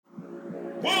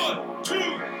1, 2,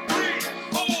 3,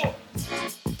 4.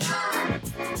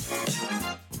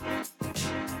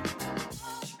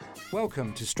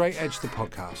 Welcome to Straight Edge, the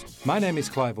podcast. My name is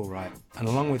Clive Allwright, and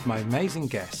along with my amazing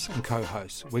guests and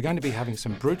co-hosts, we're going to be having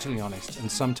some brutally honest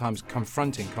and sometimes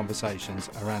confronting conversations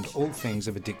around all things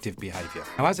of addictive behaviour.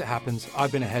 Now, as it happens,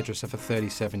 I've been a hairdresser for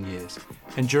 37 years,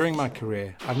 and during my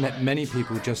career, I've met many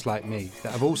people just like me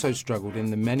that have also struggled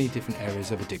in the many different areas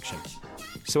of addiction.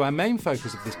 So our main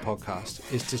focus of this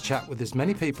podcast is to chat with as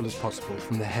many people as possible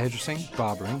from the hairdressing,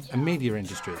 barbering and media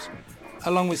industries,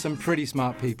 along with some pretty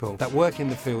smart people that work in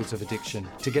the fields of addiction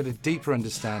to get a deeper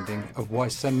understanding of why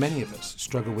so many of us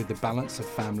struggle with the balance of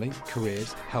family,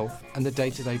 careers, health and the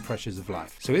day-to-day pressures of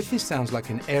life. So if this sounds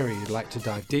like an area you'd like to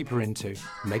dive deeper into,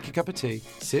 make a cup of tea,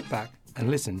 sit back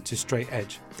and listen to Straight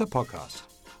Edge, the podcast.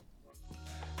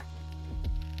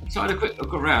 So I had a quick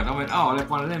look around. I went, I'll have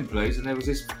one of them, please. And there was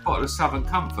this bottle of Southern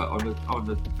Comfort on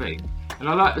the thing. And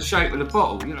I like the shape of the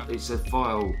bottle. You know, it's a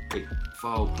vile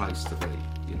place to be.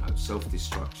 You know,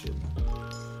 self-destruction.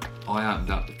 I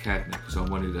opened up the cabinet because I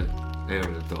wanted a hair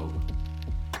of the dog.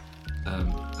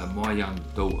 And my young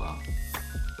daughter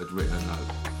had written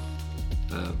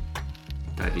a note.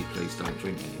 Daddy, please don't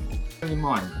drink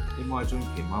anymore. In my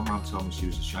drinking, my mum told me she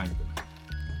was ashamed of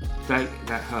me.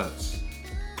 That hurts.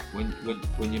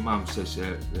 When your mum says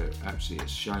they're absolutely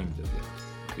ashamed of you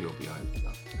for your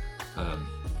behaviour.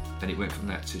 And it went from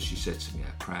that to she said to me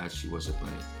how proud she was of me,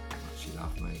 how much she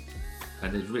loved me.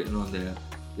 And there's written on there,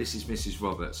 this is Mrs.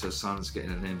 Roberts, her son's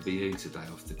getting an MBE today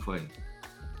off the Queen.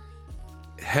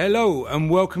 Hello and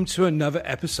welcome to another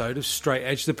episode of Straight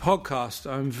Edge, the podcast.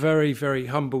 I'm very, very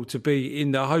humbled to be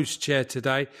in the host chair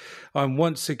today. I'm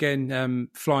once again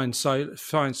flying solo.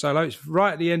 It's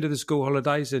right at the end of the school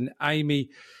holidays, and Amy,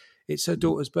 it's her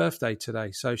daughter's birthday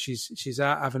today, so she's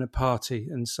out having a party,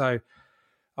 and so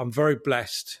I'm very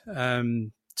blessed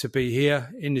to be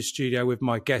here in the studio with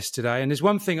my guest today. And there's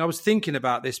one thing I was thinking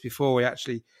about this before we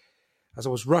actually, as I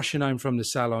was rushing home from the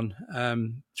salon,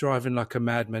 driving like a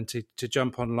madman to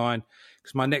jump online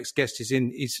because my next guest is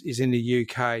in the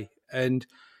UK, and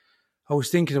I was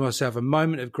thinking to myself a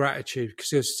moment of gratitude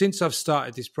because since I've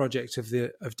started this project of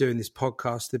doing this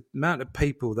podcast, the amount of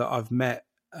people that I've met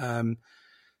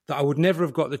that I would never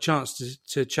have got the chance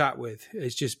to chat with,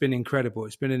 it's just been incredible.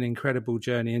 It's been an incredible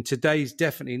journey, and today's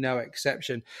definitely no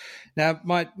exception. Now,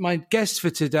 my guest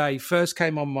for today first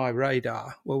came on my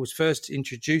radar, was first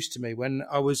introduced to me when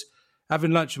I was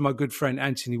having lunch with my good friend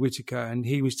Anthony Whitaker, and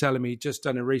he was telling me he'd just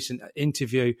done a recent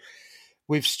interview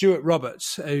with Stewart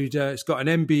Roberts, who's got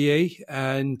an MBE,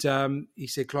 and he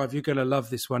said, Clive, you're going to love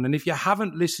this one. And if you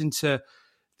haven't listened to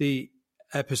the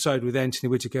episode with Anthony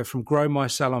Whitaker from Grow My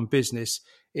Salon Business,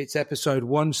 it's episode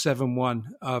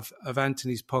 171 of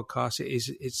Anthony's podcast.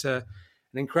 It's an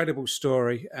incredible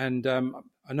story, and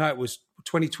I know it was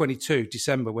 2022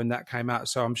 December when that came out,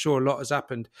 so I'm sure a lot has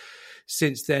happened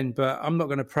since then, but I'm not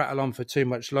going to prattle on for too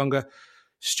much longer.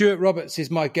 Stewart Roberts is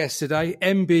my guest today,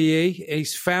 MBE.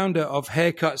 He's founder of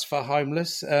Haircuts for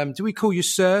Homeless. Do we call you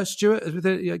Sir, Stewart?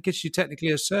 I guess you're technically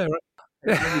a Sir, right?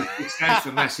 It stands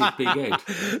for Massive Big Head.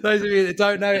 Those of you that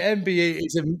don't know, MBE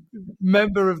is a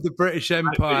member of the British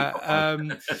Empire,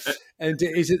 and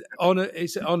it's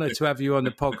an honour to have you on the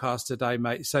podcast today,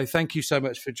 mate. So thank you so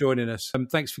much for joining us.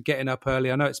 Thanks for getting up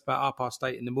early. I know it's about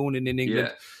 8:30 in the morning in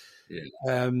England. Yeah.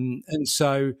 And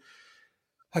so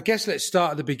I guess let's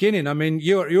start at the beginning. I mean,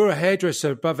 you're a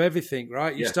hairdresser above everything,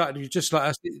 right? You started just like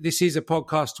us. This is a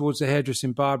podcast towards the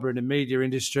hairdressing, barbering and media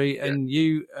industry, and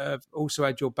you have also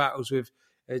had your battles with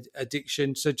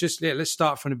addiction. So let's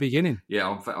start from the beginning.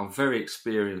 Yeah, I'm very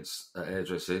experienced at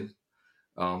hairdressing.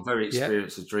 I'm very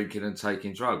experienced at drinking and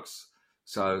taking drugs.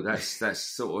 So that's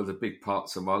sort of the big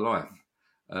parts of my life.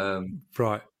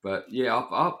 Right. But yeah,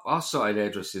 I started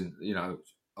hairdressing, you know,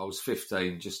 I was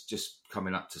 15, just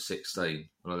coming up to 16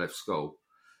 when I left school.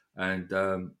 And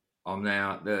I'm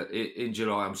now, in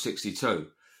July, I'm 62.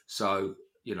 So,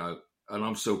 you know, and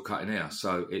I'm still cutting hair.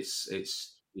 So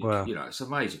it's wow. You know, it's a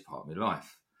major part of my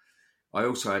life. I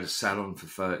also had a salon for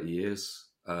 30 years.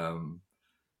 And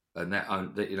that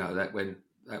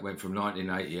went from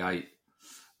 1988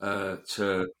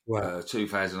 to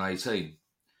 2018.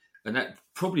 And that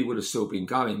probably would have still been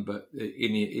going, but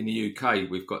in the UK,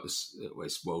 we've got this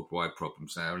worldwide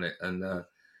problems now, isn't it? And the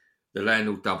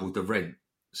landlord doubled the rent,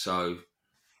 so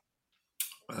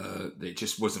it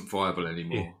just wasn't viable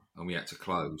anymore, and we had to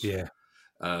close. Yeah.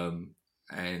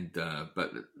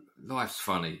 But life's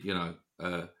funny, you know.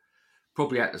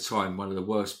 Probably at the time, one of the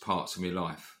worst parts of my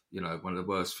life, you know, one of the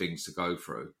worst things to go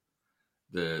through.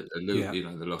 You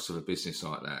know, the loss of a business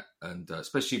like that, and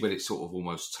especially when it's sort of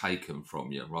almost taken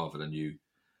from you rather than you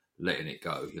letting it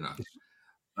go, you know.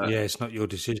 Yeah, it's not your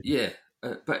decision. Yeah,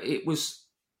 but it was,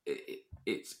 it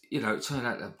turned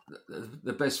out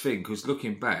the best thing, because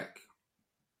looking back,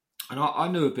 and I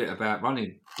knew a bit about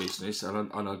running business,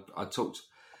 and I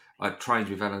trained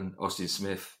with Alan Austin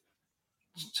Smith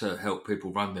to help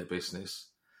people run their business.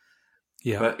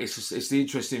 Yeah. But it's the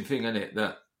interesting thing, isn't it,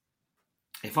 that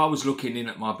if I was looking in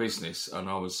at my business and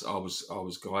I was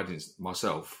guiding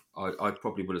myself, I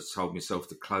probably would have told myself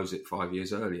to close it 5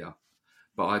 years earlier.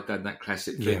 But I'd done that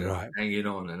classic thing of hanging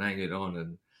on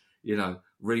and,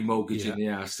 remortgaging the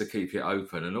house to keep it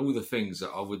open, and all the things that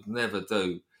I would never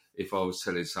do if I was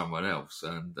telling someone else.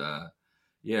 And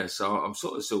so I'm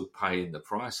sort of still paying the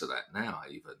price of that now,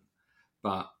 even.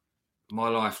 But my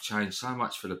life changed so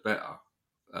much for the better,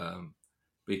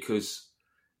 because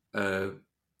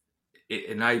it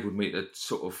enabled me to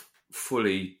sort of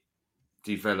fully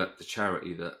develop the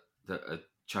charity that had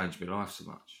changed my life so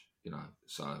much, you know.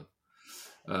 So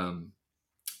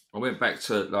I went back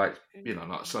to, like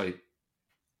I say,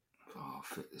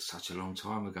 it's such a long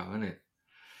time ago, isn't it?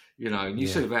 You know, and you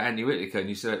said about Andy Whitaker, and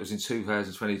you said it was in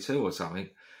 2022 or something.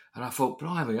 And I thought,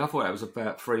 blimey, I thought that was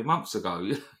about 3 months ago.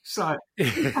 It's like,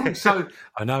 so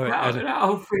I know it. That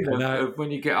whole thing of when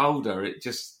you get older, it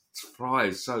just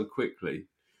flies so quickly.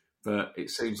 But it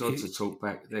seems odd to talk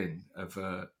back then of,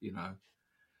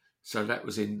 So that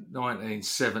was in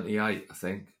 1978, I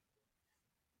think.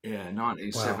 Yeah,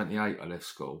 1978 I left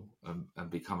school and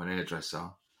become an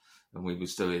hairdresser. And we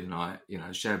was doing, like,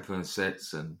 shampoo and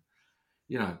sets, and,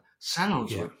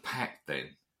 salons were packed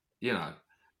then, Yeah.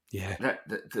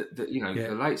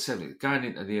 The late 70s, going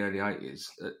into the early 80s,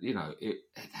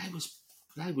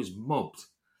 they was mobbed,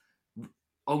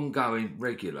 ongoing,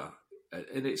 regular.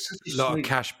 And it's such a lot of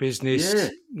cash business. Yeah.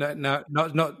 No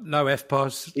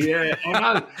FPOS. Yeah, I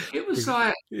know. It was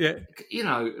like, I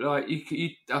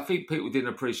think people didn't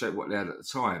appreciate what they had at the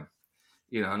time,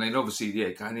 and then obviously,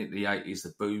 going into the 80s,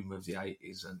 the boom of the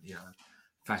 80s, and,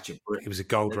 Thatcher. It was a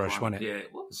gold rush, wasn't it? Yeah,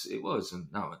 it was,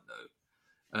 and no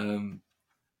one knew.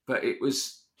 But it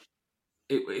was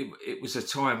a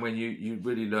time when you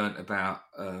really learnt about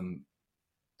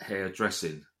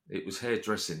hairdressing. It was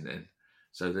hairdressing then.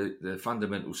 So the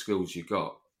fundamental skills you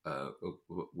got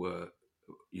were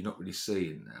you're not really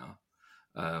seeing now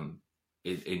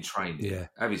in training. Yeah.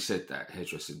 Having said that,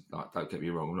 hairdressing, like, don't get me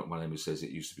wrong, I'm not one who says it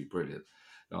used to be brilliant.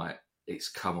 Like, it's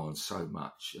come on so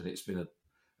much, and it's been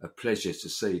a pleasure to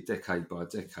see decade by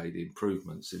decade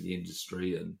improvements in the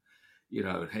industry, and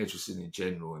hairdressing in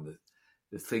general, and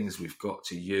the things we've got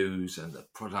to use, and the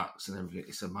products and everything.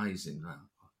 It's amazing now.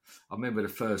 I remember the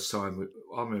first time.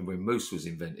 I remember when mousse was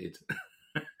invented.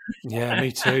 Yeah,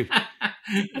 me too.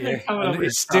 And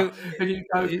it's still. And you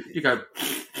go,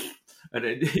 and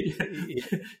then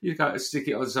you go to stick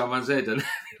it on someone's head, and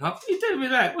what are you doing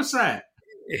with that? What's that?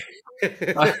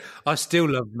 I still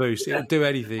love mousse. It'll do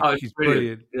anything. It's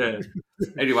brilliant. Yeah.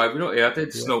 Anyway, we're not here. I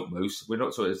did snort mousse. We're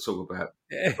not sort of talk about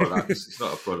products. It's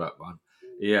not a product one.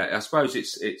 Yeah, I suppose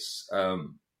it's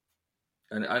and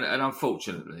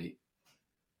unfortunately,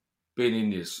 being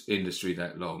in this industry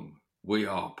that long, we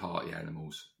are party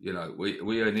animals.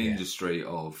 We are an industry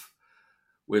of,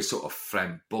 we're sort of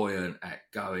flamboyant,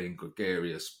 outgoing,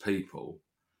 gregarious people.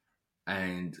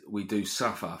 And we do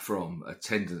suffer from a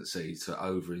tendency to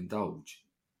overindulge,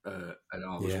 and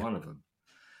I was one of them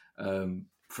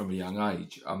from a young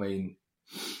age. I mean,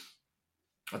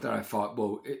 I don't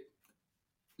know if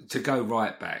to go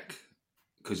right back,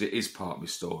 because it is part of my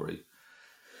story.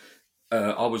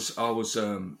 I was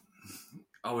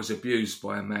abused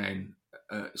by a man.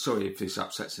 Sorry if this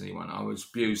upsets anyone. I was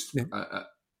abused by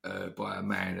a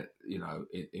man, in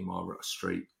my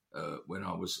street when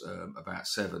I was about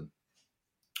 7.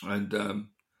 And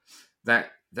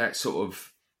that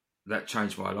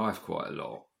changed my life quite a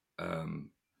lot.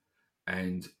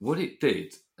 And what it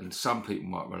did, and some people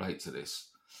might relate to this,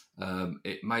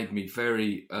 it made me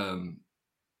very.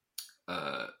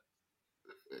 I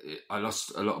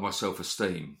lost a lot of my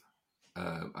self-esteem,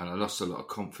 and I lost a lot of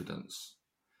confidence.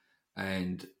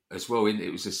 And as well,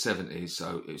 it was the 70s,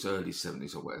 so it was early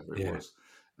 70s or whatever it was.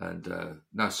 And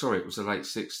it was the late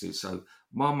 60s. So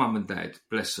my mum and dad,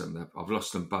 bless them, I've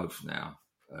lost them both now.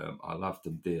 I loved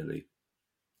them dearly,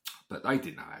 but they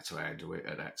didn't know how to handle it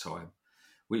at that time.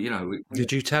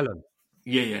 Did you tell them?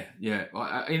 Yeah.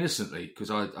 I innocently,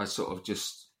 because I sort of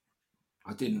just,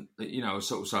 I didn't, I was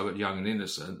sort of so young and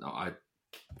innocent. I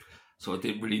sort of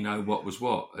didn't really know what was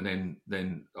what. And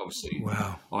then obviously,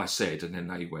 I said, and then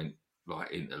they went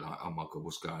into oh my God,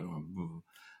 what's going on?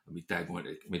 And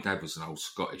my dad was an old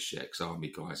Scottish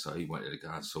ex-army guy, so he wanted to go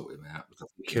and sort him out.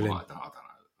 Kill him. I don't know.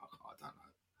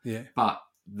 Yeah. But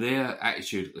their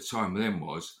attitude at the time with them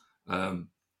was,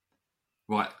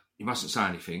 right, you mustn't say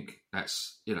anything.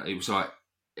 That's, it was like,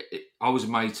 I was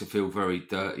made to feel very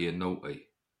dirty and naughty,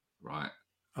 right?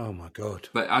 Oh my God.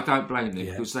 But I don't blame them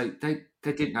Yeah. because they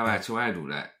didn't know how to handle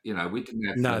that. We didn't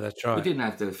have No, that's right. we didn't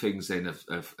have the things then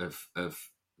of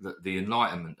the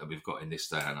enlightenment that we've got in this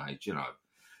day and age.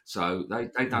 So they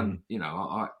done.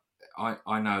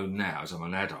 I know now as I'm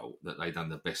an adult that they done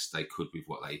the best they could with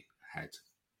what they had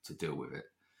to deal with it.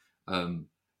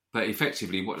 But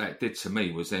effectively, what that did to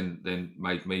me was then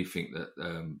made me think that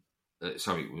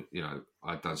something,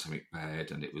 I'd done something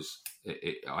bad, and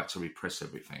I had to repress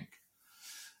everything.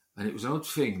 And it was an odd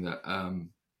thing that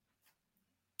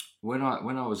when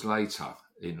I was later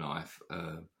in life,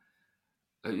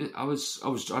 I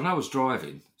was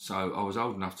driving, so I was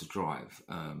old enough to drive,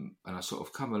 and I sort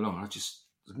of come along.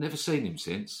 I've never seen him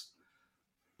since,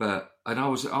 and I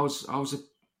was a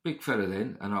big fella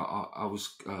then, and I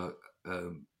was a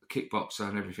kickboxer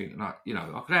and everything, and I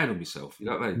could handle myself. You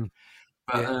know what I mean?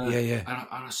 But, yeah.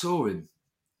 And I saw him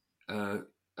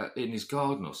in his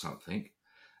garden or something,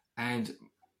 and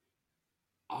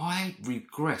I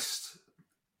regressed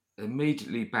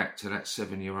immediately back to that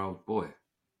 7-year-old boy.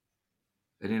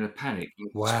 And in a panic,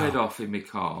 I sped off in my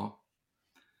car.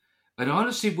 And I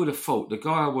honestly would have thought, the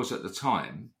guy I was at the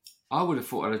time, I would have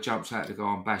thought I'd have jumped out the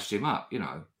car and bashed him up,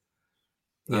 Yeah.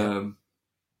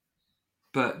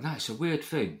 But no, it's a weird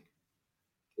thing.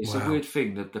 It's a weird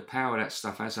thing that the power that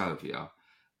stuff has over you.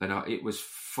 And it was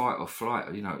fight or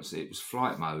flight, it was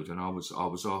flight mode, and I was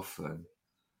off. And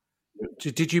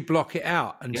did you block it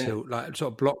out until, sort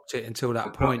of blocked it until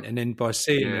that point, and then by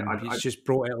seeing him, it's just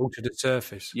brought it all to the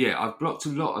surface? Yeah, I blocked a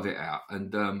lot of it out,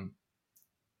 and but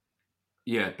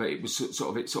it was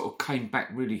sort of came back,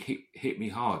 really hit me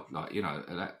hard, at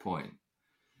that point.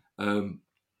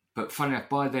 But funny enough,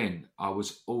 by then I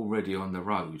was already on the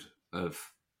road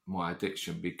of my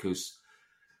addiction, because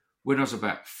when I was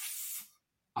about,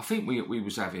 I think we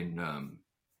was having.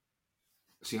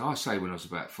 I say when I was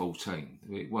about 14.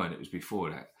 It weren't. It was before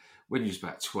that. When you was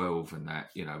about 12 and that,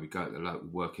 we go to the local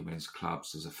working men's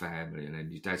clubs as a family, and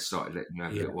then your dad started letting you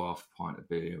have a little half pint of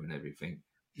beer and everything.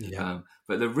 Yeah.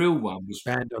 But the real one was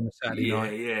banned on the Saturday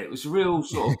night. Yeah, it was real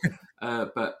sort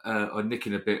of, or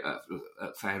nicking a bit at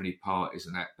family parties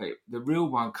and that. But the real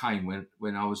one came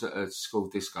when I was at a school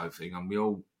disco thing, and we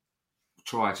all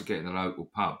tried to get in the local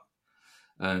pub.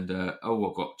 And I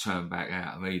got turned back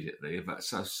out immediately. But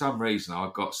for some reason,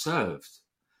 I got served.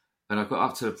 And I got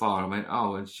up to the bar and I went,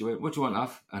 and she went, "What do you want,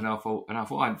 love?" And I thought, I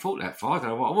hadn't thought that far. I don't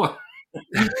know what I want.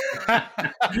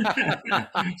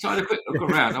 So I had a quick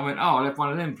look around. I went, "I'll have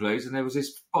one of them, please." And there was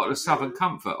this bottle of Southern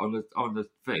Comfort on the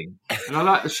thing. And I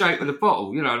liked the shape of the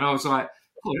bottle, and I was like,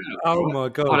 my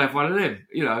God, I'll have one of them,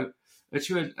 And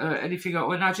she went, anything? I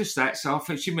went, no, just that. So I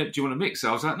think she meant, "Do you want to mix it?"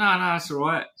 I was like, no, that's all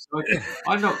right. So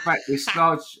I knocked back this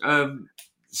large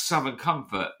Southern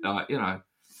Comfort,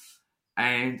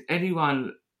 and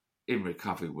anyone in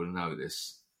recovery will know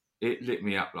this. It lit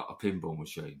me up like a pinball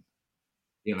machine.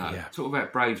 Talk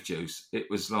about brave juice. It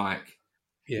was like,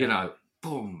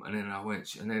 boom. And then I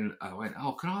went,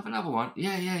 "Oh, can I have another one?"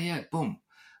 Yeah, boom.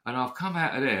 And I've come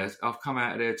out of there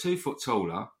 2 foot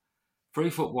taller, 3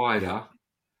 foot wider,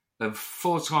 and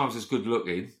 4 times as good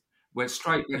looking. Went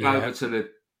straight back over to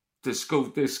the school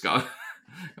disco.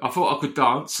 I thought I could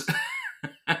dance.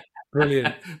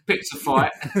 Brilliant. Picked a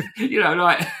fight. And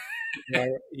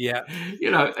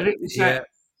it was that,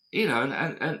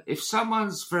 and if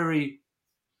someone's very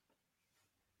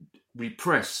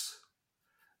repressed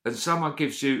and someone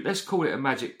gives you, let's call it a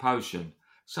magic potion,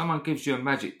 someone gives you a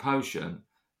magic potion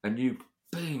and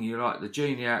you're like the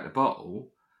genie out of the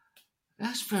bottle,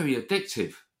 that's very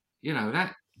addictive.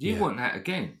 That you want that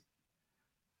again.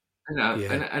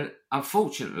 And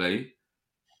unfortunately,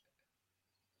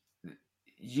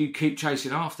 you keep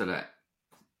chasing after that.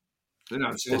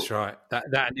 That's right.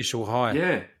 That initial high.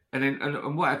 Yeah, and then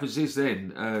and what happens is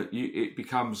then it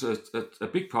becomes a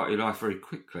big part of your life very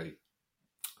quickly.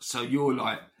 So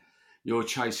you're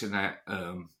chasing that,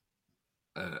 and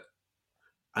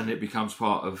it becomes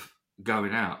part of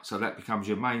going out. So that becomes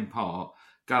your main part.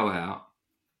 Go out,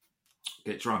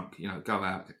 get drunk. Go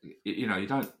out. You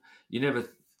don't. You never.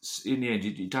 In the end,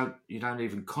 you don't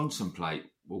even contemplate.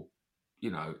 Well,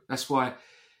 that's why.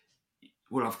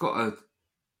 Well, I've got to.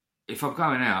 If I'm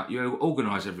going out, you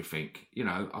organise everything.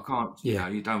 I can't.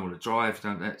 You don't want to drive,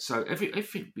 don't that. So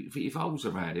everything evolves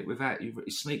around it. Without you,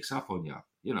 it sneaks up on you.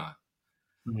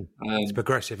 It's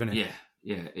progressive, isn't it?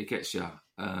 Yeah, it gets you.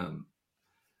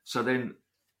 So then,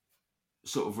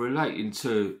 sort of relating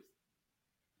to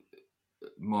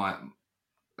my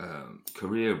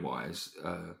career-wise,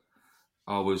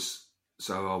 I was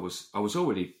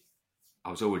already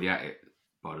at it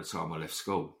by the time I left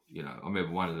school. You know, I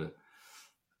remember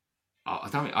I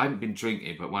hadn't been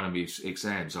drinking, but one of my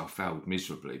exams I failed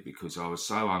miserably because I was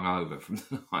so hungover from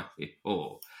the night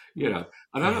before. You know,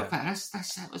 and I look back,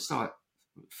 that was like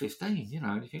 15. You know,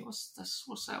 and you think, what's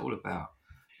that all about?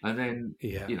 And then,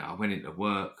 you know, I went into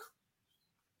work.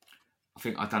 I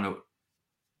think I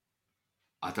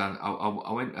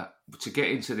went to get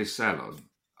into this salon.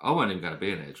 I wasn't even going to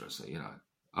be an hairdresser. You know,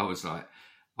 I was going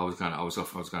to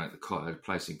a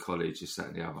place in college, this, that,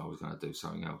 and the other. I was going to do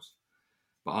something else.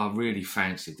 But I really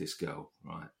fancied this girl,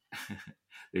 right?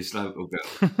 This local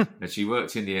girl. And she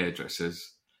worked in the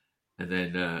hairdressers. And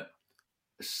then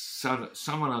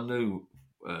someone I knew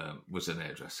was an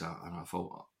hairdresser. And I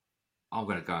thought, I'm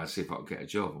going to go and see if I can get a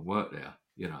job and work there,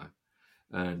 you know.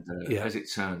 And as it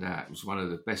turned out, it was one of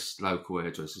the best local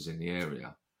hairdressers in the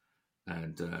area.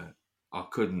 And I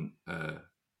couldn't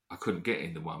get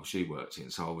in the one she worked in,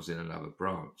 so I was in another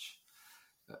branch.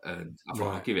 And I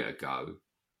thought, I'd give it a go.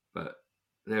 But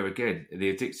there again,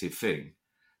 the addictive thing,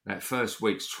 that first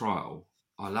week's trial,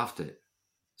 I loved it.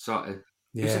 So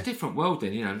it was a different world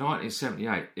then, you know,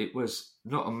 1978. It was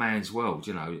not a man's world,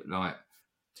 you know. Like,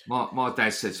 my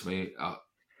dad said to me,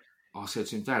 I said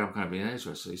to him, Dad, I'm going to be an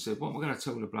hairdresser. He said, what am I going to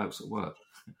tell the blokes at work?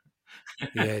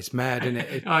 Yeah, it's mad, isn't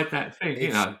it? I had that thing,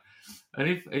 you know. And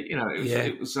if you know,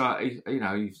 it was like, you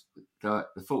know, the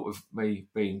thought of me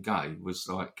being gay was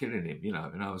like killing him, you know.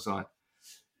 And I was like,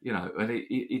 you know, and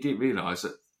he didn't realise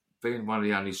that being one of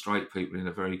the only straight people in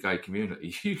a very gay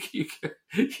community,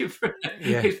 it's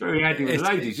very handy with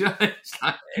ladies, you know. It's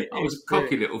like, I was a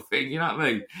cocky little thing, you know what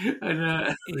I mean?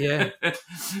 And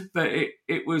but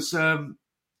it was.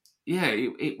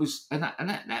 It was, and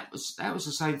that was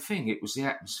the same thing. It was the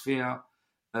atmosphere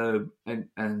and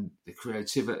the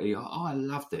creativity. I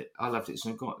loved it. I loved it as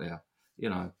I got there.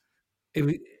 You know,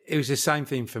 it was the same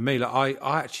thing for me. Like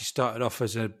I actually started off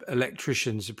as an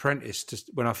electrician's apprentice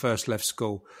when I first left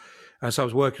school, and so I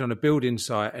was working on a building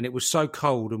site, and it was so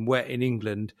cold and wet in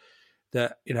England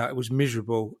that, you know, it was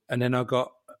miserable. And then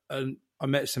I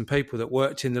met some people that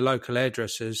worked in the local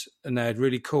hairdressers, and they had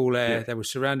really cool hair. Yeah. They were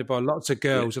surrounded by lots of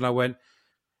girls, and I went,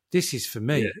 "This is for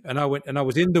me." Yeah. And I went, and I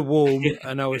was in the warm,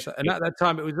 and and at that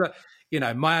time it was like, you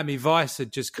know, Miami Vice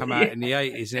had just come out in the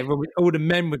 80s, and all the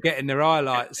men were getting their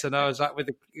highlights, and I was like,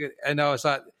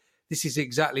 this is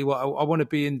exactly what I want to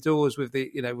be indoors with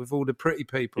with all the pretty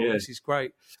people. Yeah. This is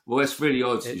great. Well, that's really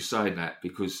odd you saying that,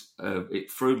 because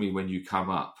it threw me when you come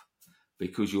up,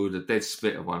 because you were the dead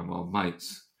spit of one of my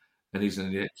mates. And he's an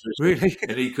electrician. Really?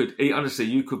 And honestly,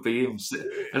 you could be him.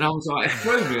 And I was like, it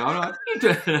threw me. I'm like, you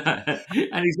doing that?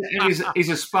 And he's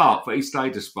a spark, but he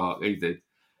stayed a spark. He did.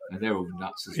 And they're all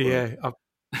nuts as well. Yeah,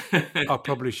 I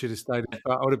probably should have stayed a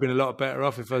spark. I would have been a lot better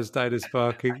off if I stayed a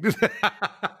sparking.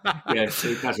 Yeah,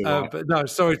 see, that's all right. But no,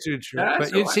 sorry to interrupt.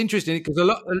 But it's interesting because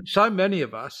so many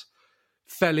of us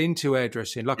fell into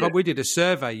hairdressing. Like we did a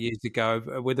survey years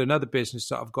ago with another business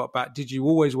that I've got about, did you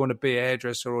always want to be a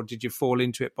hairdresser or did you fall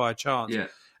into it by chance? Yeah.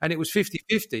 And it was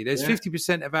 50-50. There's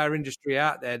 50% of our industry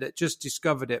out there that just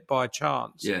discovered it by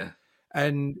chance. Yeah.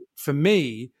 And for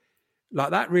me, like,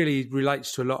 that really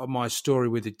relates to a lot of my story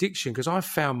with addiction, because I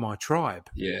found my tribe.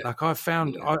 Yeah. Like I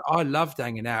loved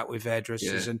hanging out with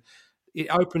hairdressers, and it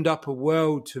opened up a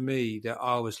world to me that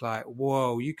I was like,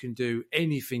 whoa, you can do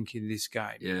anything in this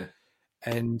game. Yeah.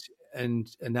 And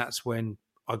that's when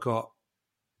I got,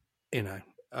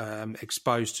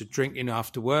 exposed to drinking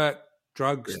after work,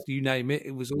 drugs, you name it.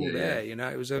 It was all there, you know.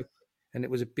 It was a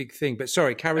big thing. But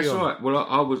sorry, carry on. That's right. Well,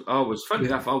 I was funny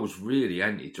enough. I was really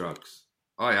anti-drugs.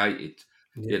 I hated,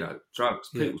 drugs.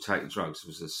 People taking drugs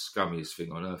was the scummiest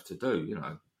thing on earth to do, you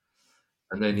know.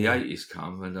 And then the 80s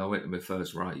come, and I went to my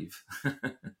first rave.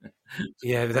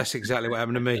 Yeah, that's exactly what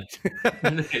happened to me.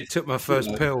 Took my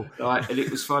first pill. And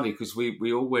it was funny because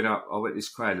we all went up. I went, this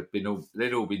crowd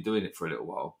they'd all been doing it for a little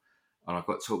while, and I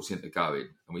got talked into going.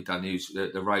 And we done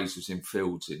the raves was in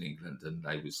fields in England, and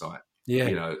they was like,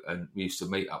 and we used to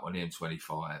meet up on the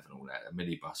M25 and all that, a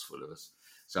minibus full of us.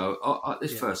 So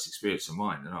this first experience of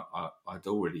mine, and I'd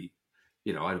already,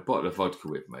 I had a bottle of vodka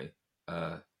with me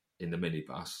in the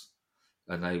minibus.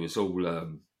 And they was all,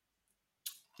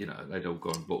 they'd all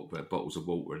gone and bought bottles of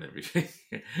water and everything.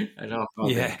 And after I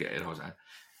didn't get it, I was like,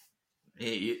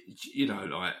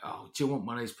 oh, do you want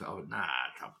one of these? Oh, nah,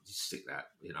 just stick that.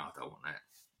 I don't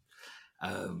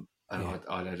want that.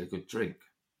 I'd had a good drink.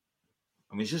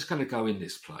 I mean, it's just going to go in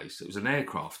this place. It was an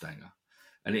aircraft hangar.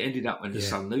 And it ended up in the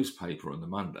Sun newspaper on the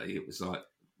Monday. It was like,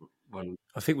 well,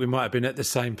 I think we might have been at the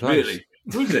same place. Really?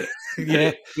 Was it?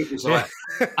 Yeah. It was like,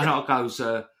 and I goes,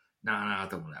 no, I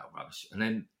don't want that rubbish. And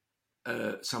then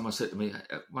someone said to me,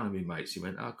 one of my mates, he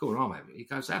went, "Oh, go on, I'll have it." He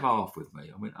goes, "Have half with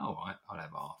me." I went, "All right, I'll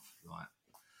have half." Right.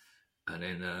 And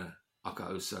then I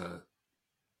goes,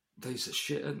 "These are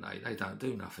shit, aren't they? They don't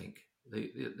do nothing.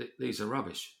 These are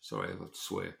rubbish." Sorry, I have to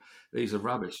swear. These are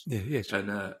rubbish. Yeah, yes.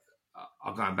 And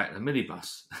I'm going back to the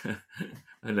minibus.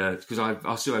 And because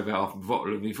I still have half a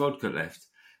bottle of my vodka left.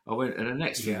 I went, and the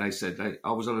next thing they said,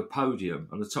 I was on a podium,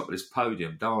 on the top of this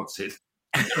podium, dancing.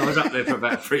 I was up there for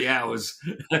about 3 hours.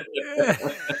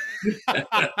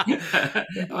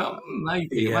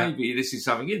 Maybe this is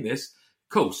something in this. Of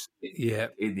course,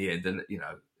 in the end, and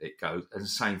it goes, and the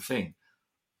same thing.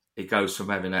 It goes from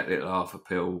having that little half a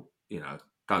pill,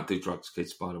 don't do drugs,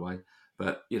 kids, by the way,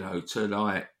 but to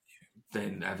like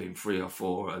then having 3 or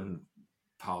 4 and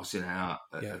passing out.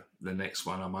 The next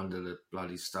one, I'm under the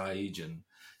bloody stage, and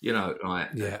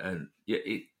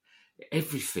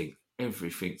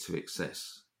everything to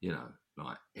excess,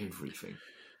 like everything.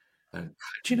 And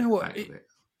do you know what?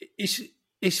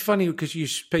 It's funny because you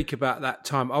speak about that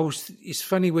time. It's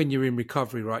funny when you're in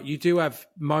recovery, right? You do have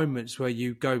moments where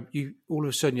you all of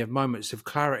a sudden you have moments of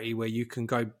clarity where you can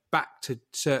go back to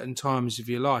certain times of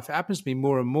your life. It happens to me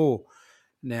more and more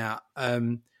now.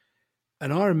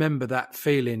 And I remember that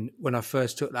feeling when I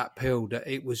first took that pill, that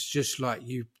it was just like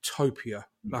utopia.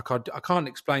 Like I can't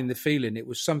explain the feeling. It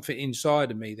was something inside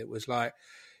of me that was like,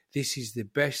 this is the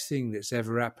best thing that's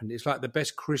ever happened. It's like the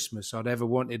best Christmas I'd ever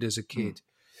wanted as a kid.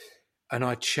 And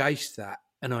I chased that,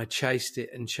 and I chased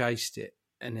it and chased it.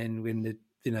 And then when the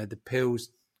pills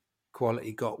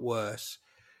quality got worse,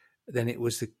 then it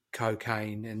was the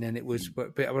cocaine, and then it was,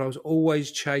 but I was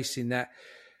always chasing that.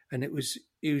 And it was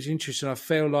interesting. I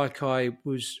felt like I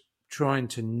was trying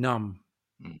to numb,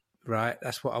 right?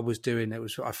 That's what I was doing.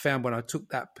 I found when I took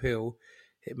that pill,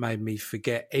 it made me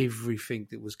forget everything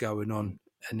that was going on.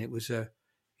 And it was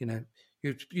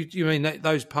you mean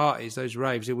those parties, those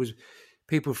raves, it was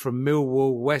people from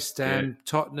Millwall, West Ham,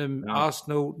 Tottenham,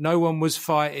 Arsenal. No one was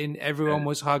fighting. Everyone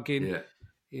was hugging.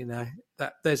 Yeah.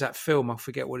 There's that film, I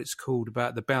forget what it's called,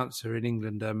 about the bouncer in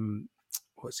England.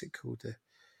 What's it called?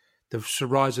 The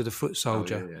Rise of the Foot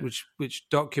Soldier, which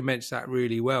documents that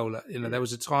really well. There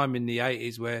was a time in the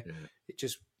 80s where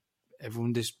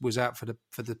everyone just was out for the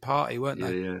party, weren't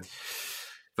they? Yeah.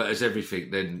 But as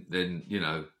everything, then then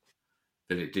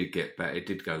it did get bad. It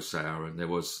did go sour, and there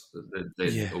was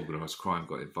then organised crime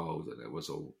got involved, and it was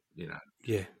all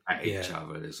at each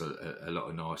other. There's a lot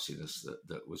of nastiness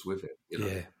that was with it.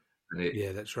 And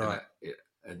that's right.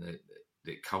 And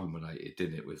it culminated,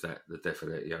 didn't it, with the death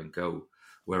of that young girl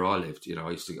where I lived.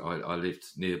 I lived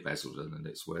near Basildon, and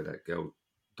it's where that girl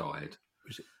died.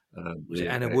 Was it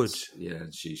Anna Woods? Yeah,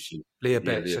 and she Leah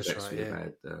Betts. Leah That's Betts right. with a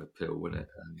bad pill, wasn't it?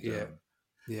 And,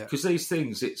 Yeah. Because these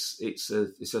things,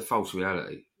 it's a false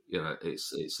reality. It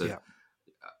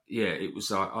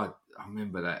was. I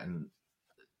remember that, and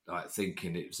like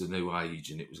thinking it was a new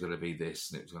age, and it was going to be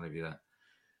this, and it was going to be that,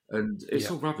 and it's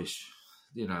all rubbish.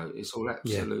 It's all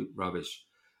absolute rubbish.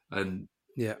 And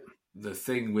the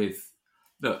thing with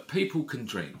people can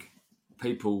drink,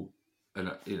 people,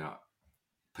 and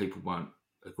people won't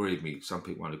agree with me. Some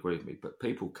people won't agree with me, but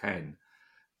people can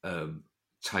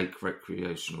take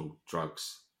recreational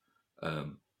drugs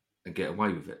and get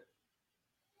away with it.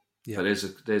 Yeah. But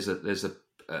there's a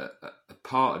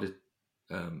part of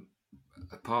the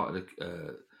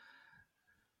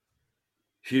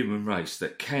human race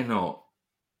that cannot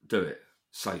do it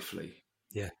safely.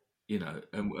 Yeah.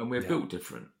 And we're built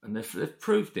different, and they've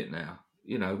proved it now.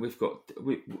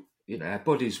 Our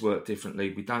bodies work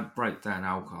differently. We don't break down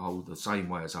alcohol the same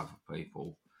way as other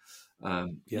people.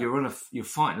 You're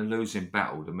fighting a losing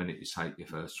battle the minute you take your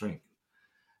first drink,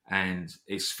 and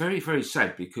it's very, very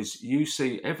sad because you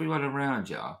see everyone around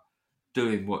you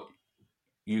doing what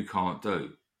you can't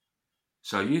do.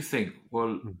 So you think,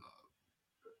 well,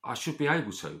 I should be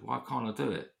able to. Why can't I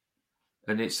do it?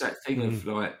 And it's that thing of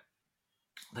like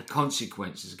the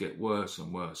consequences get worse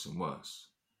and worse and worse,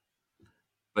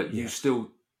 but you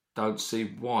still don't see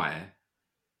why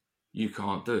you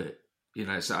can't do it.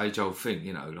 It's that age-old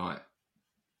thing. Like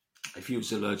if you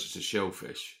was allergic to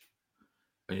shellfish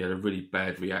and you had a really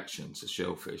bad reaction to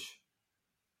shellfish,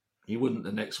 you wouldn't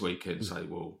the next weekend say,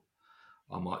 well,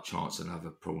 I might chance another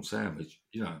prawn sandwich,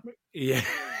 Yeah,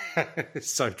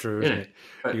 it's so true, isn't it?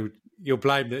 But you'll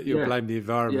blame the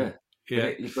environment.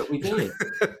 Yeah. But we do it.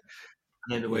 And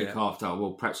then the week after,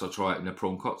 well, perhaps I'll try it in a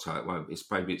prawn cocktail. It won't.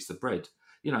 Maybe it's the bread.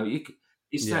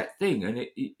 It's that thing, and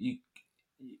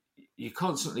you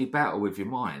constantly battle with your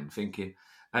mind, thinking.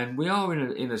 And we are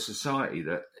in a society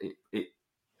that it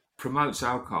promotes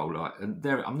alcohol. Like, and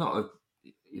there, I'm not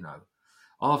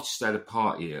I've just had a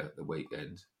party at the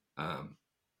weekend,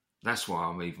 That's why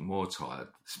I'm even more tired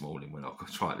this morning when I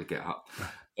tried to get up.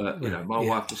 But, Right. my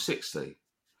wife was 60.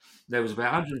 There was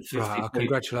about 150 Right. Oh, people.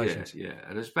 congratulations. Yeah.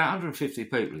 And there's about 150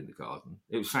 people in the garden.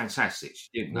 It was fantastic. She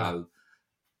didn't Wow. know.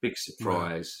 Big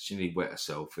surprise. She nearly wet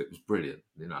herself. It was brilliant,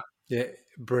 Yeah.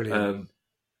 Brilliant.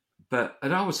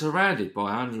 And I was surrounded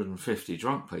by 150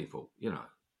 drunk people, And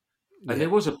Yeah. there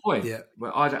was a point Yeah.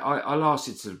 where I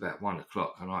lasted till about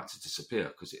 1:00 and I had to disappear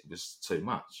because it was too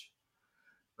much.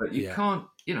 But you can't,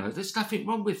 there's nothing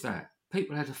wrong with that.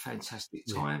 People had a fantastic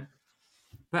time.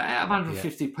 But out of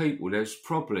 150 people, there's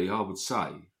probably, I would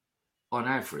say, on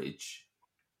average,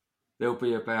 there'll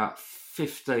be about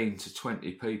 15 to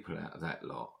 20 people out of that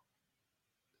lot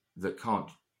that can't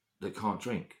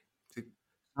drink.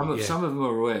 Some of them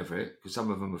are aware of it because some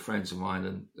of them are friends of mine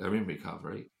and they're in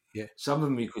recovery. Yeah. Some of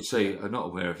them you could see are not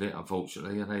aware of it,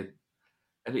 unfortunately, and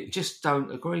it just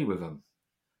don't agree with them.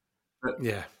 But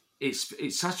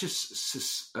it's such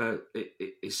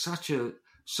it's such a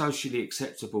socially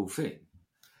acceptable thing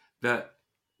that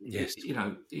you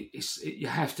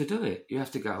have to do it. You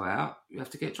have to go out. You have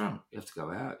to get drunk. You have to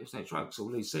go out. You have to take drugs. All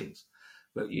these things.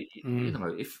 But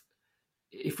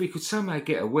if we could somehow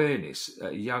get awareness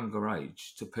at a younger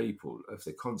age to people of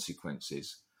the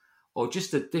consequences, or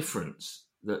just the difference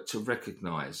that to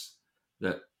recognise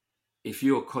that if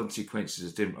your consequences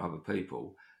are different to other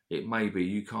people, it may be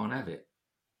you can't have it.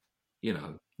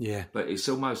 Yeah. But it's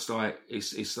almost like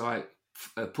it's like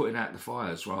putting out the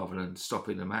fires rather than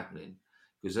stopping them happening,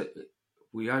 because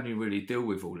we only really deal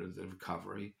with all of the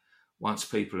recovery once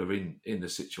people are in the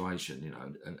situation,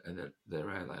 and they're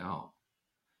how they are.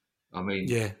 I mean,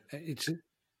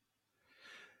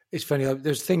 it's funny.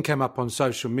 There's a thing came up on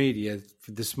social media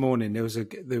this morning. There was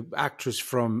the actress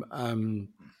from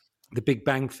The Big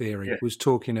Bang Theory was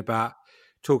talking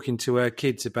to her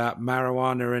kids about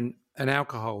marijuana and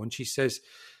alcohol, and she says,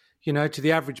 to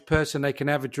the average person, they can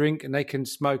have a drink and they can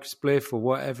smoke a spliff or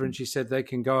whatever, and she said they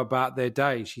can go about their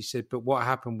day. She said, but what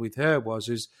happened with her was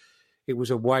it was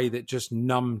a way that just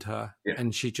numbed her,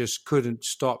 and she just couldn't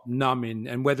stop numbing,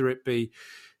 and whether it be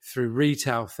through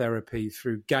retail therapy,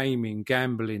 through gaming,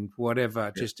 gambling,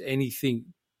 whatever, just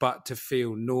anything but to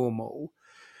feel normal.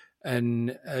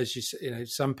 And as you say,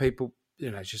 some people,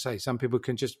 as you say, some people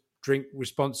can just drink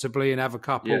responsibly and have a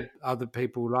couple. Other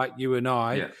people like you and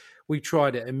I, we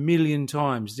tried it a million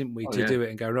times, didn't we, to do it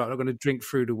and go, right, I'm going to drink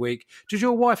through the week. Does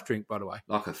your wife drink, by the way?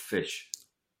 Like a fish.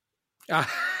 I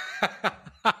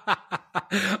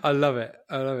love it.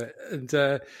 And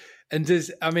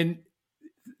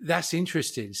that's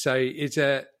interesting. So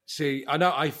see, I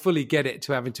know I fully get it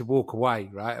to having to walk away,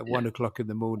 right? At 1:00 in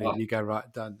the morning, and you go,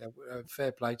 right, done.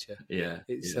 Fair play to you. Yeah.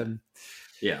 It's,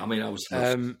 I mean, I was,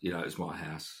 it was my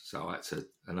house. So I had to,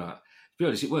 and to be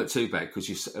honest, it weren't too bad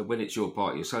because when it's your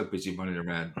party, you're so busy running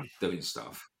around doing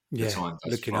stuff. The time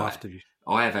does looking fly. after you.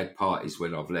 I have had parties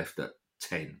when I've left at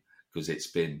 10 because it's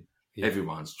been,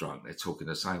 everyone's drunk. They're talking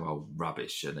the same old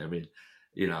rubbish and they're in,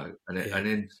 and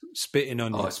then spitting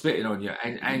on you. Spitting on you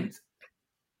and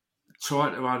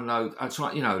trying to unload. I try,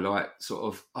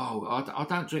 I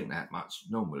don't drink that much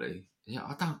normally.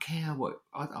 I don't care what,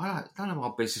 I don't know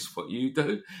my business what you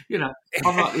do.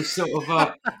 I'm like this sort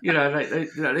of,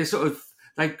 they sort of,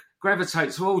 they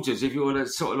gravitate towards us if you're a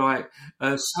sort of like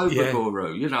a sober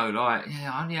guru,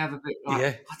 I only have a bit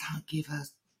I don't give a,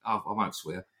 I won't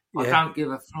swear. I don't give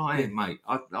a flying, mate.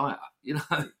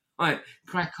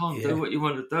 Crack on, do what you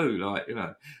want to do,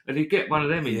 And you get one of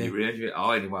them in your ear, and you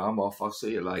go, anyway, I'm off. I'll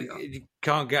see you later. You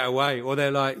can't get away. Or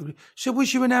they're like, so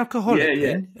was you an alcoholic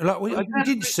then? Like, well, it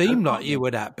didn't seem like you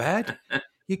were that bad.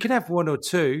 You can have one or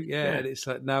two, and it's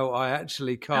like, no, I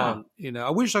actually can't. I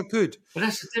wish I could. But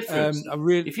that's the difference.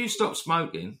 If you stop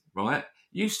smoking, right?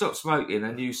 You stop smoking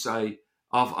and you say,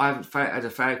 I haven't had a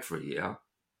fag for a year.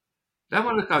 They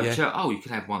want to go, you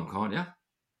can have one, can't you?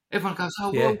 Everyone goes,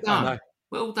 well done.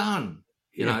 Well done.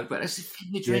 But that's the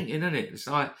thing with drinking, isn't it? It's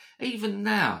like, even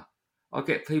now, I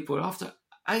get people after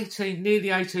nearly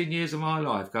 18 years of my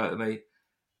life go to me,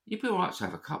 you'd be all right to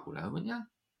have a couple though, wouldn't you?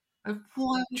 And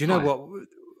why? Do you know what?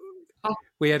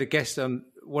 We had a guest on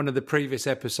one of the previous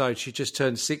episodes. She just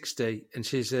turned 60 and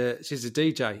she's a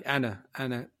DJ, Anna,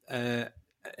 and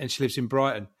she lives in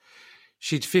Brighton.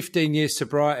 She'd 15 years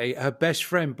sobriety. Her best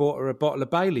friend bought her a bottle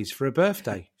of Baileys for her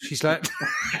birthday. She's like,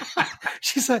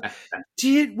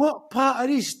 what part of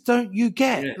this don't you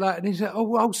get? Yeah. And he's like,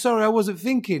 oh, sorry, I wasn't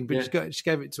thinking. But she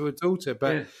gave it to her daughter.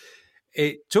 But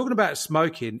talking about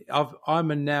smoking,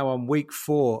 I'm now on week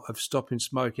 4 of stopping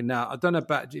smoking. Now, I don't know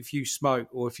about if you smoke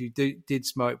or if you did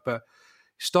smoke, but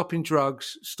stopping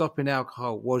drugs, stopping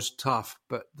alcohol was tough,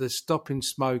 but the stopping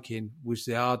smoking was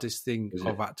the hardest thing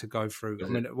I've had to go through. I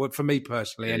mean, for me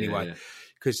personally, anyway,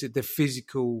 because the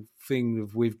physical thing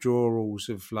of withdrawals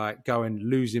of like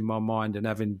losing my mind and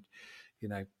having, you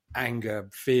know, anger,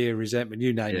 fear, resentment,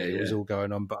 you name it, it was all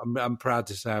going on. But I'm proud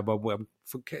to say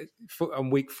I'm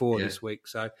week 4 this week,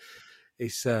 so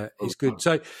it's good.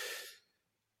 So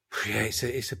yeah,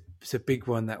 it's a big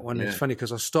one, that one. It's funny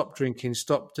because I stopped drinking,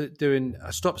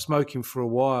 I stopped smoking for a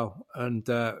while and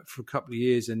for a couple of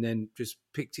years, and then just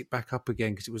picked it back up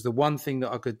again because it was the one thing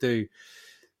that I could do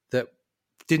that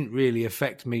didn't really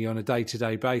affect me on a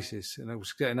day-to-day basis, and it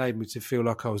was enabled me to feel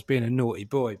like I was being a naughty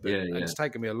boy. But it's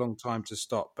taken me a long time to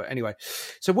stop. But anyway,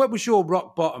 so what was your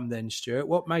rock bottom then, Stuart?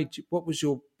 What was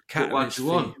your catalyst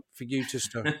for you to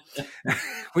stop?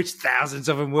 Which thousands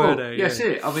of them were there? Yes,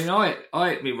 it. I mean, I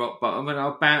hit me rock bottom and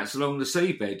I bounced along the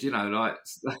seabed, and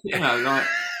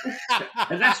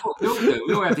that's what we all do.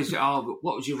 We all have this. Oh,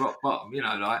 what was your rock bottom?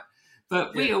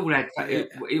 But we all had.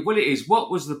 Well, it is. What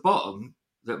was the bottom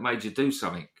that made you do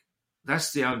something?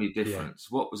 That's the only difference.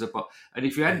 What was the bottom? And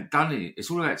if you hadn't done it, it's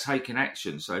all about taking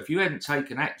action. So if you hadn't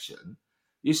taken action,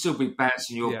 you'd still be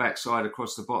bouncing your backside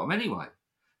across the bottom anyway.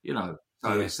 So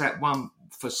it's that one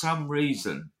for some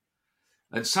reason.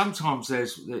 And sometimes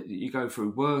you go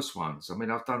through worse ones. I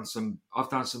mean, I've done some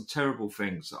terrible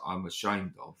things that I'm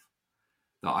ashamed of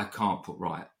that I can't put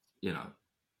right. Me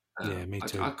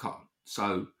too. I can't.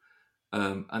 So,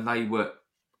 and they were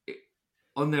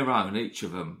on their own. Each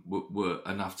of them were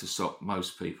enough to stop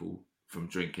most people from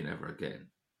drinking ever again,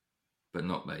 but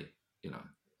not me.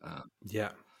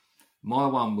 My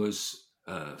one was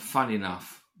fun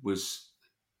enough. Was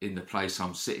in the place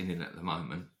I'm sitting in at the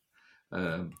moment.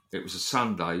 It was a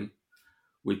Sunday.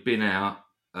 We'd been out.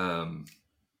 Me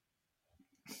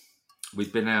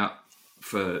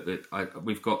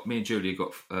and Julie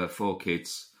got 4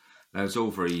 kids. They was all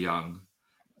very young.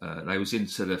 They was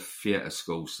into the theatre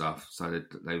school stuff, so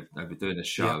they were doing a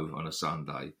show on a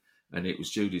Sunday, and it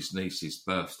was Julie's niece's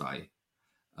birthday.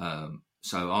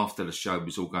 So after the show, we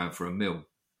was all going for a meal.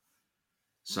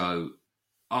 So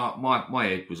my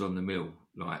head was on the meal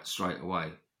like straight away.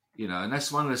 And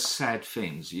that's one of the sad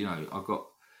things,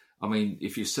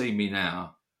 if you see me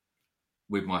now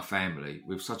with my family,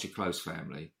 with such a close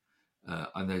family,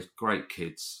 and they're great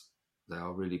kids, they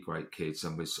are really great kids,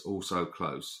 and we're all so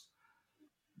close.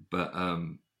 But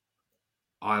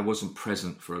I wasn't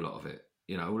present for a lot of it,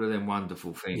 all of them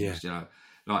wonderful things,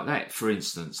 like that, for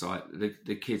instance, like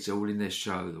the kids are all in their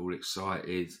show, they're all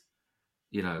excited.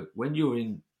 When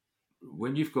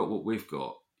you've got what we've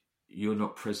got, you're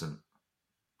not present.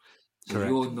 So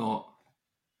correct. You're not,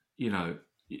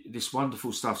 this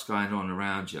wonderful stuff's going on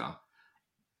around you,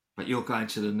 but you're going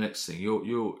to the next thing. Your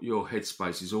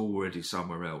headspace is already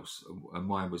somewhere else, and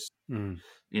mine was, a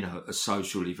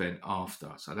social event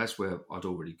after. So that's where I'd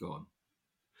already gone.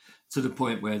 To the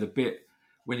point where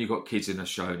when you've got kids in a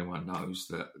show, anyone knows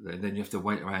that. Then you have to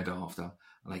wait around after,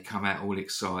 and they come out all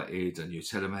excited, and you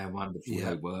tell them how wonderful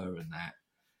they were, and that,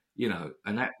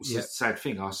 and that was the sad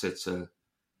thing. I said to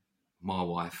my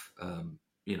wife,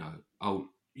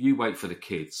 you wait for the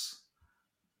kids.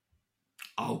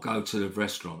 I'll go to the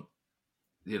restaurant,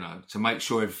 to make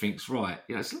sure everything's right.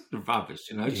 It's not the rubbish,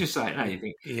 just saying, you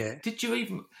think, did you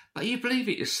even, but you believe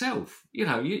it yourself, you're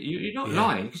not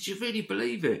lying because you really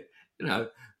believe it,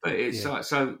 but it's like,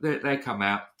 so they come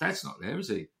out, Dad's not there, is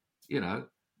he?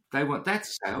 They want Dad to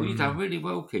say, oh, you've done really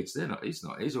well, kids. He's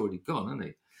he's already gone, hasn't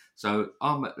he? So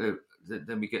I'm at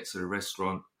then we get to the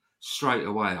restaurant. Straight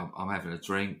away, I'm having a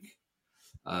drink.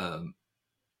 But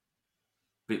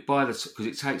because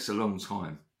it takes a long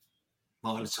time,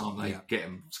 by the time they get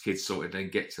them kids sorted, then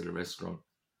get to the restaurant,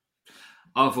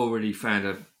 I've already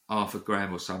found half a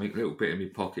gram or something, a little bit in my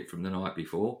pocket from the night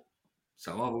before.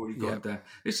 So I've already gone down.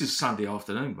 This is Sunday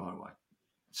afternoon, by the way.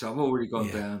 So I've already gone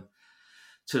down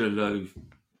to the loo,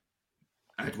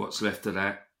 had what's left of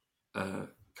that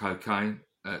cocaine,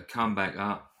 come back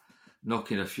up,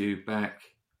 knocking a few back.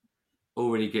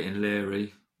 Already getting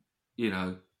leery,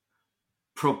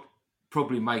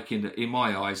 probably making, in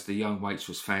my eyes, the young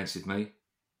waitress fancied me,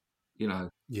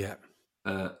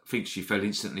 think she fell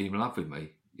instantly in love with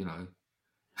me,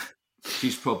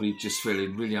 She's probably just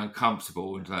feeling really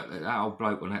uncomfortable, and like that old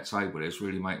bloke on that table is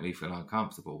really making me feel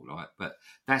uncomfortable, but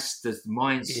that's the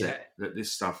mindset that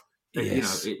this stuff,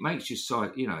 it makes you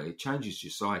it changes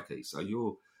your psyche, so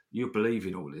you're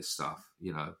believing all this stuff,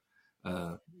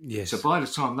 So by the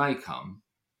time they come,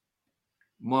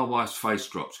 my wife's face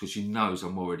drops because she knows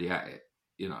I'm already at it,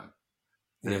 And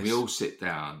then we all sit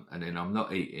down, and then I'm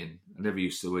not eating. I never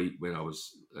used to eat when I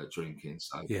was drinking.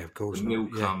 So of course the meal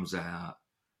comes out,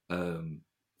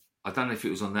 I don't know if it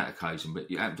was on that occasion, but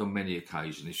it happened on many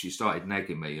occasions. If she started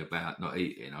nagging me about not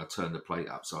eating, I'd turn the plate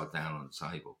upside down on the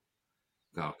table.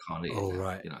 Go, I can't eat it Oh, now.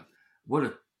 right. You know, what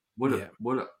a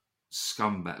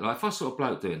scumbag. Like, if I saw a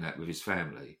bloke doing that with his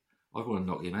family, I'd want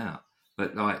to knock him out.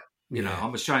 But like, you know,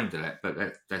 I'm ashamed of that. But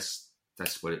that's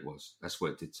what it was. That's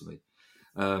what it did to me.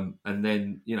 And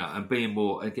then, you know, and getting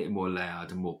more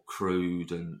loud and more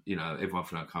crude, and, you know, everyone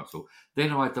feeling uncomfortable.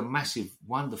 Then I had the massive,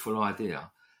 wonderful idea.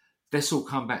 Let's all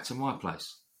come back to my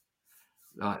place.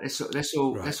 Like, let's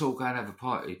all go and have a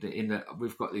party.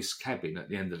 We've got this cabin at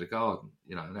the end of the garden,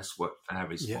 you know, and that's what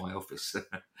Harry's my office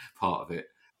part of it.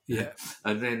 Yeah.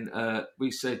 And then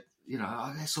we said, you know,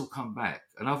 oh, let's all come back.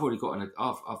 And I've already got I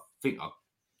think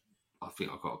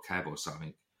I've got a cab or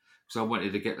something, because I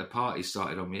wanted to get the party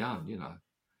started on my own, you know.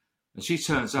 And she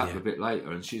turns up a bit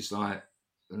later, and she's like,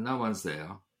 no one's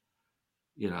there.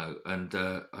 You know, and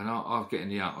I'm getting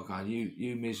the up. I'm going,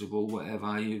 you miserable,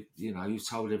 whatever. You know, you've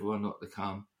told everyone not to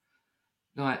come.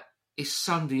 Like, it's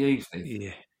Sunday evening.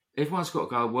 Yeah. Everyone's got to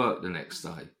go to work the next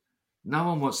day. No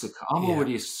one wants to come. I'm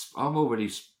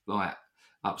already like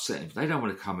upset. They don't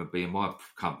want to come and be in my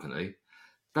company.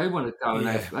 They want to go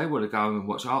and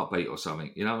watch Heartbeat or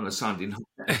something, you know, on a Sunday night,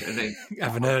 and then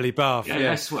have an early bath. Yeah,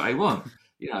 that's what they want,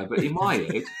 you know. But in my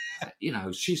head, you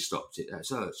know, she stopped it.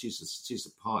 That's her. She's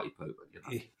the party pooper, you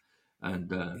know.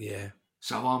 And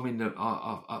so I'm in the.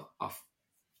 I've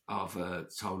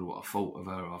told her what I thought of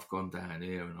her. I've gone down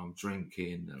here and I'm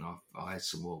drinking, and I had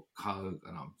some more coke,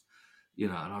 and I'm, you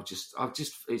know, and I've just.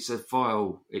 It's a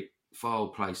vile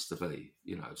place to be,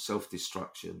 you know.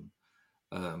 Self-destruction.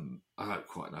 I don't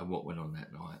quite know what went on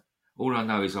that night. All I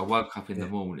know is I woke up in the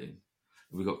morning,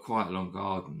 and we got quite a long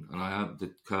garden, and I opened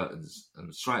the curtains,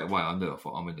 and straight away I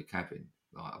thought I'm in the cabin.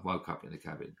 Like, I woke up in the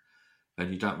cabin,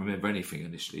 and you don't remember anything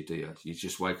initially, do you? You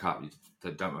just wake up, you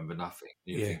don't remember nothing.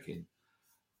 You're thinking,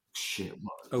 shit,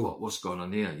 what's going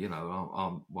on here? You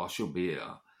know, I shouldn't be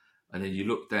here. And then you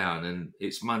look down, and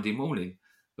it's Monday morning,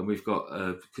 and we've got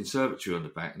a conservatory on the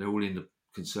back, and they're all in the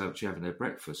conservatory having their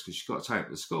breakfast, because you've got to take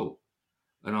them to school.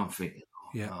 And I'm thinking,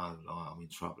 no, I'm in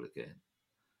trouble again.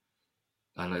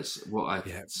 And it's what I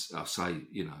say,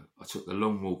 you know, I took the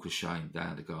long walk of shame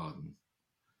down the garden,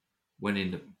 went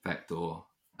in the back door,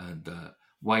 and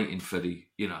waiting for the,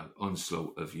 you know,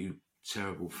 onslaught of you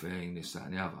terrible thing, this, that,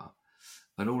 and the other.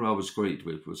 And all I was greeted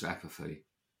with was apathy.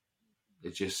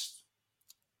 It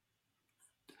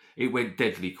went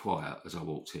deadly quiet as I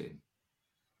walked in.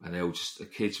 And the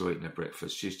kids were eating their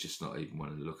breakfast. She's just not even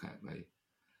wanting to look at me.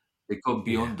 They've gone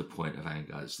beyond the point of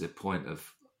anger. It's the point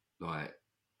of, like,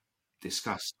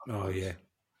 disgust. Oh, yeah.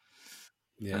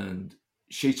 And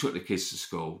she took the kids to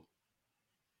school.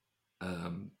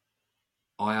 I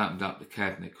opened up the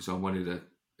cabinet because I wanted a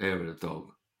hair of the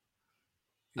dog.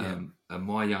 And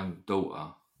my young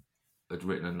daughter had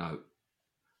written a note,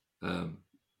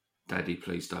 Daddy,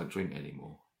 please don't drink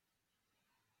anymore.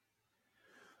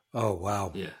 Oh,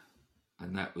 wow. Yeah.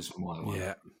 And that was my one.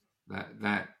 Yeah.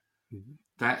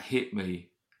 That hit me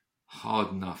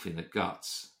hard enough in the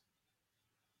guts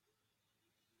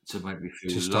to make me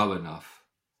feel low enough.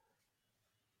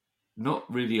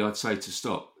 Not really, I'd say, to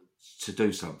stop, to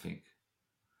do something.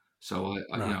 So I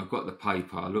you know, I got the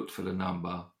paper, I looked for the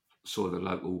number, saw the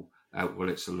local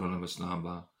Alcoholics Anonymous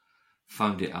number,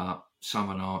 phoned it up,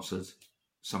 someone answered,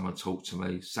 someone talked to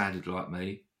me, sounded like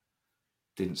me,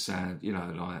 didn't sound, you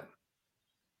know, like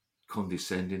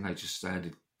condescending, they just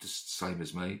sounded just the same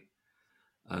as me.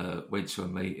 Went to a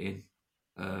meeting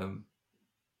and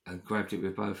grabbed it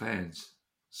with both hands,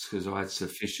 because I had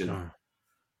sufficient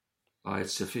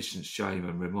shame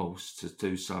and remorse to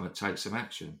do something, take some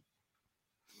action.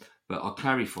 But I'll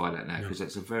clarify that now, because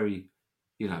it's a very,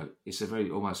 you know, it's a very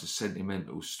almost a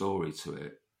sentimental story to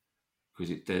it,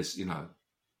 because there's, you know,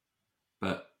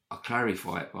 but I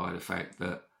clarify it by the fact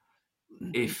that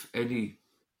if any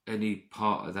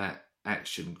part of that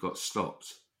action got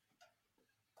stopped,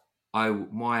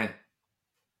 my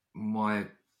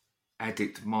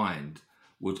addict mind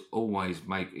would always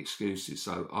make excuses.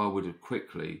 So I would have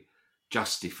quickly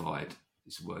justified,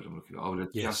 is the word I'm looking for, I would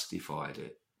have justified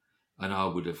it. And I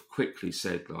would have quickly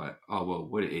said, like, oh, well,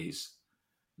 what it is,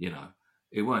 you know,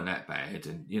 it weren't that bad.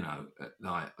 And, you know,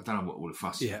 like, I don't know what all the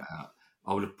fuss is about.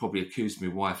 I would have probably accused my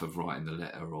wife of writing the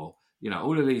letter, or, you know,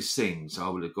 all of these things I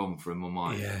would have gone through in my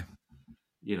mind,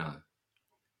 you know.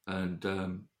 And,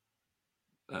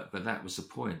 but that was the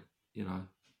point, you know.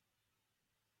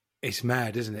 It's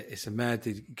mad, isn't it? It's a mad,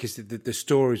 because the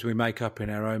stories we make up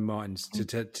in our own minds to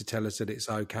tell us that it's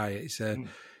okay.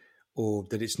 or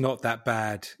that it's not that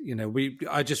bad. You know,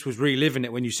 I just was reliving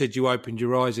it when you said you opened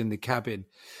your eyes in the cabin.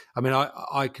 I mean,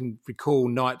 I can recall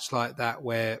nights like that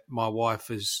where my wife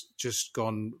has just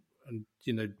gone and,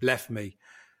 you know, left me.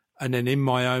 And then in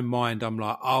my own mind, I'm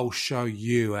like, I'll show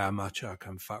you how much I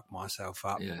can fuck myself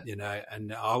up, you know,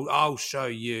 and I'll show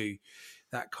you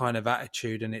that kind of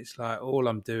attitude. And it's like, all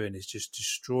I'm doing is just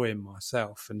destroying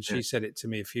myself. And she said it to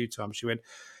me a few times. She went,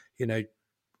 you know,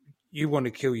 you want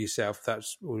to kill yourself,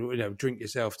 or, you know, drink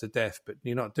yourself to death, but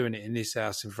you're not doing it in this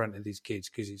house in front of these kids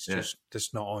because it's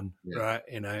just not on, right?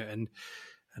 You know, and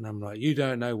I'm like, you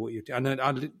don't know what you're doing.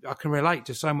 And I can relate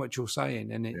to so much you're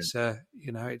saying, and it's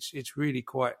you know, it's really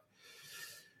quite.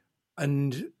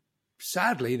 And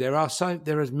sadly,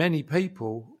 there's many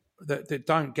people that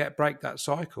don't break that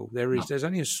cycle. There's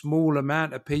only a small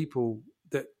amount of people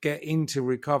that get into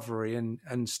recovery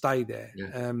and stay there.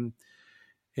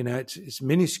 You know, it's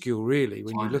minuscule, really,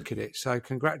 when you look at it. So,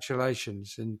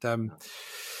 congratulations, and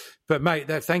but mate,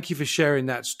 thank you for sharing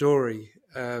that story.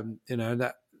 You know,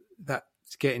 that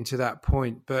getting to that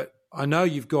point. But I know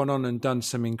you've gone on and done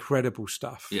some incredible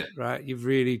stuff. Right? You've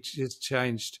really just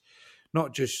changed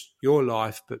not just your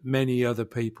life, but many other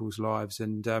people's lives.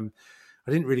 And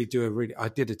I didn't really I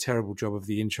did a terrible job of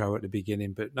the intro at the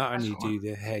beginning. But not only do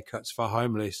the haircuts for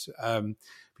homeless, but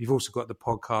you've also got the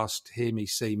podcast, Hear Me,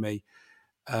 See Me.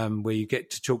 Where you get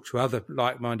to talk to other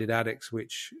like-minded addicts,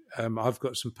 which I've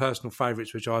got some personal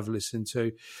favourites which I've listened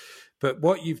to. But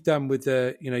what you've done with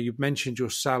you've mentioned your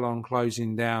salon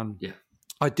closing down.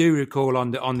 I do recall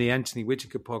on the Anthony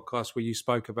Whitaker podcast where you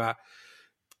spoke about,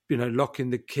 you know,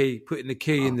 locking the key, putting the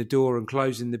key in the door and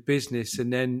closing the business,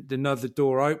 and then another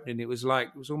door opening. It was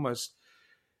almost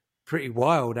pretty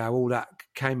wild how all that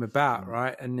came about,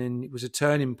 right? And then it was a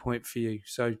turning point for you.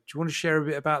 So do you want to share a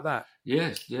bit about that?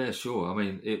 Yes, sure. I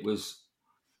mean,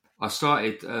 I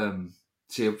started,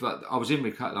 I was in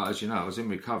recovery, as you know, I was in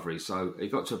recovery. So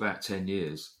it got to about 10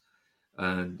 years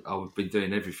and I've been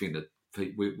doing everything that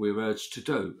we're urged to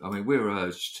do. I mean, we're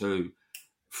urged to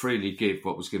freely give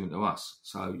what was given to us.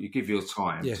 So you give your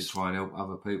time to try and help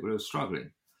other people who are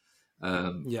struggling.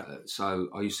 So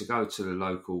I used to go to the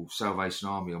local Salvation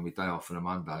Army on my day off on a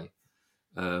Monday,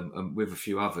 and with a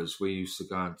few others, we used to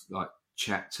go and like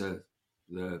chat to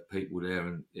the people there,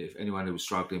 and if anyone who was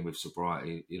struggling with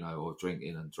sobriety, you know, or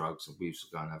drinking and drugs, we used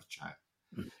to go and have a chat.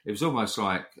 It was almost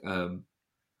like, I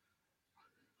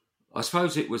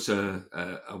suppose it was a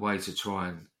way to try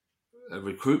and a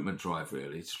recruitment drive,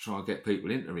 really, to try and get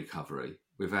people into recovery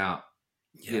without,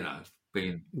 you know,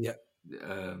 being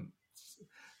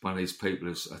one of these people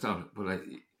who's, I don't know, but they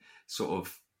sort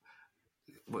of,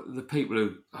 the people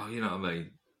who, you know what I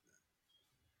mean,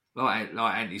 like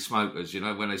anti-smokers, you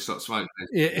know, when they stop smoking,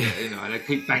 you know, and they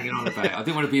keep banging on about it. I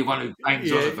didn't want to be one who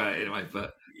bangs on about it anyway,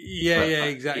 but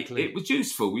exactly. It was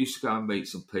useful. We used to go and meet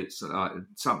some people. Like,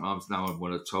 sometimes no one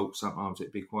would have talked. Sometimes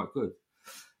it'd be quite good.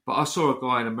 But I saw a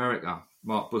guy in America,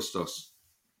 Mark Bustos,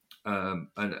 and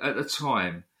at the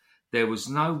time there was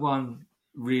no one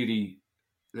really.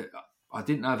 I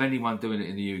didn't know of anyone doing it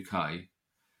in the UK.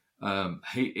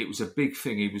 It was a big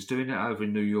thing. He was doing it over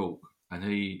in New York, and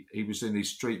he was doing these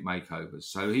street makeovers.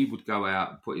 So he would go out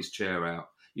and put his chair out.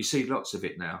 You see lots of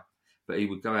it now, but he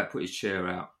would go out, put his chair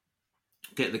out,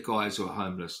 get the guys who are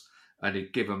homeless, and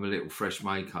he'd give them a little fresh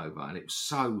makeover. And it was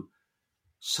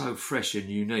so fresh and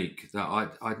unique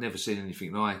that I'd never seen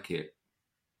anything like it.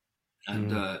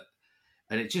 And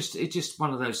and it just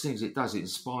one of those things. It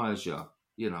inspires you,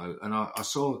 you know. And I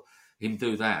saw him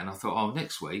do that, and I thought,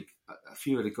 next week, a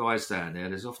few of the guys down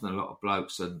there's often a lot of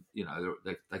blokes, and you know,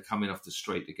 they come in off the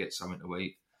street to get something to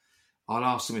eat. I'll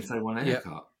ask them if they want a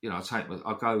haircut. You know,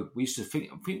 I go. We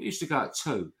used to go at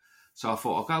 2, so I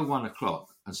thought I'll go 1 o'clock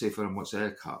and see if anyone wants a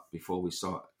haircut before we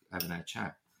start having our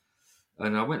chat.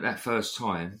 And I went that first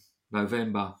time,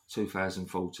 November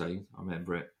 2014. I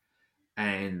remember it,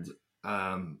 and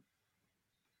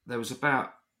there was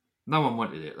about. No one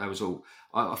wanted it. That was all.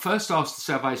 I first asked the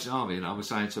Salvation Army, and I was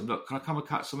saying to them, "Look, can I come and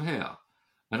cut some hair?"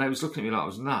 And they was looking at me like I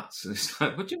was nuts. And it's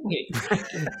like, "What do you mean?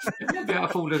 You won't be able to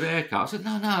afford a haircut?" I said,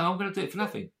 "No, I'm going to do it for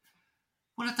nothing."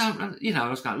 Well, I don't. You know, I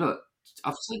was going, "Look,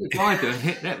 I've seen the guy doing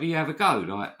it. Let me have a go."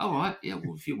 Like, all right, yeah,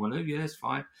 well, if you want to, yeah, it's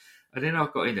fine. And then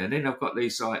I've got in there, and then I've got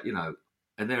these, like, you know,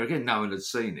 and there again, no one had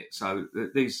seen it. So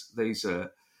these guys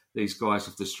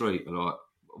off the street are like,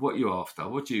 "What are you after?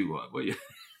 What do you want? What you?"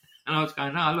 And I was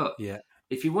going, "No, look,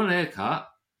 if you want a haircut,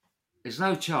 there's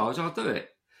no charge, I'll do it."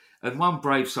 And one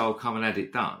brave soul come and had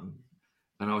it done,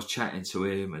 and I was chatting to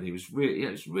him, and he was really,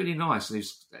 it was really nice, and he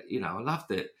was, you know, I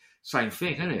loved it. Same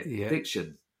thing, isn't it? Yeah.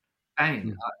 Addiction,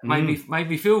 bang, made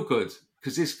me feel good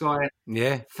because this guy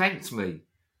thanked me,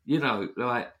 you know,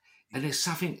 like And there's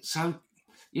something so,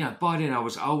 by then I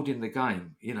was old in the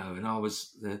game, and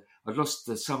I'd lost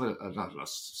some of, not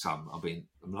lost some, I'm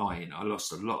lying, I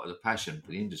lost a lot of the passion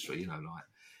for the industry,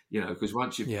 because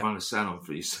once you've run a salon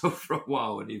for yourself for a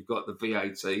while and you've got the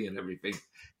VAT and everything,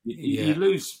 you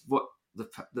lose what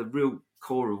the real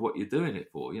core of what you're doing it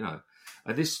for,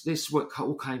 And this what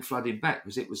all came flooding back,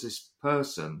 because it was this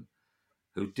person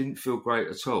who didn't feel great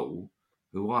at all,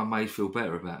 who I made feel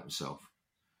better about himself,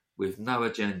 with no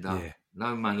agenda,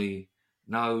 no money,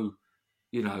 no,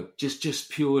 just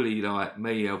purely like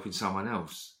me helping someone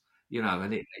else,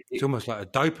 and it's almost like a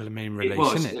dopamine release, it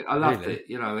was, isn't it? I loved it,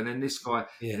 and then this guy,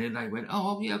 and then they went,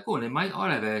 oh yeah, go on then, mate, I'll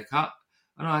have a haircut,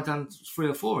 and I done 3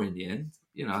 or 4 in the end,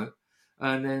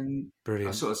 and then brilliant.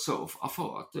 I sort of, I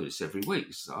thought I'd do this every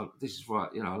week. So this is right,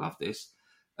 I love this,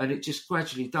 and it just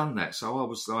gradually done that. So I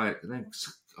was like, and then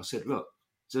I said, look,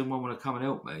 does anyone want to come and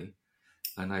help me?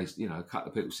 And they, a couple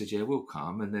of people said, yeah, we'll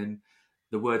come. And then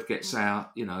the word gets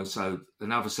out, so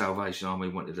another Salvation Army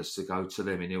wanted us to go to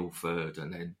them in Ilford,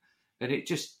 and it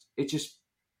just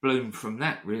bloomed from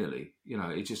that, really.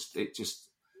 It just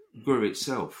grew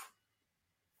itself.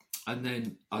 And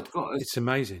then it's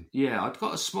amazing. Yeah, I'd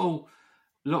got a small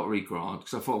lottery grant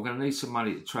because I thought I'm going to need some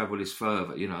money to travel this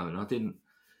further, and I didn't.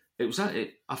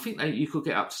 I think you could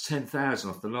get up to 10,000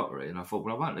 off the lottery, and I thought,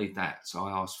 well, I won't need that, so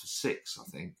I asked for 6, I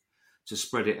think, to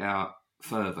spread it out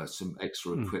further, some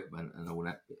extra equipment and all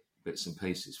that bits and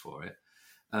pieces for it.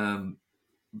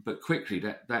 But quickly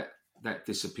that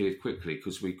disappeared quickly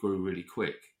because we grew really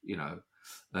quick,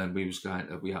 and we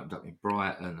opened up in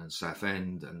Brighton and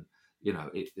Southend, and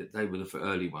they were the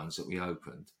early ones that we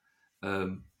opened.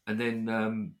 And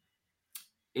then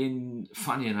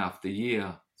funny enough, the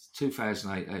year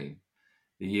 2018,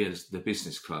 the year the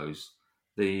business closed,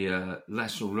 the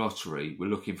National Lottery were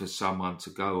looking for someone to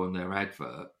go on their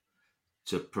advert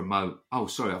to promote. Oh,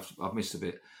 sorry, I've missed a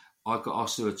bit. I got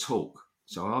asked to do a talk.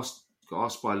 So I got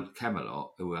asked by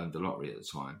Camelot, who owned the lottery at the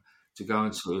time, to go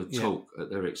and do a talk at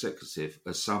their executive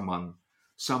as someone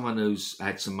who's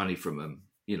had some money from them,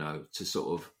 to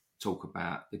sort of talk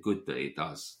about the good that it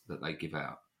does, that they give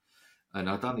out. And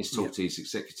I'd done this talk to these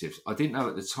executives. I didn't know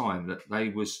at the time that they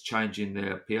was changing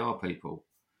their PR people.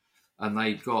 And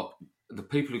they got, the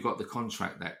people who got the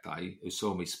contract that day, who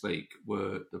saw me speak,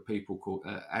 were the people called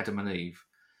Adam and Eve.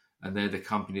 And they're the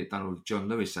company that done all the John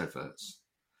Lewis adverts.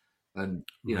 And,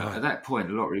 at that point,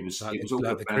 the lottery was, it was all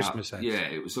like about, the Christmas ads.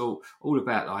 it was all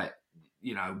about like,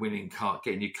 winning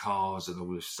getting your cars and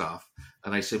all this stuff.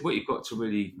 And they said, what you've got to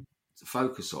really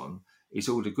focus on is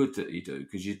all the good that you do,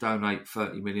 because you donate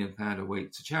 £30 million a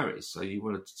week to charities. So you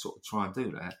want to sort of try and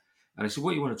do that. And I said,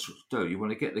 what you want to do, you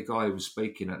want to get the guy who was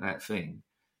speaking at that thing,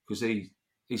 because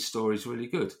his story is really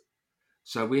good.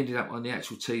 So we ended up on the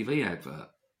actual TV advert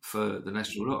for the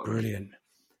National Lottery. Brilliant.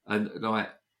 And like,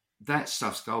 that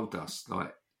stuff's gold dust.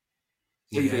 Like,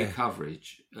 TV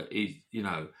coverage, I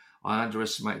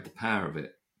underestimated the power of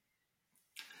it.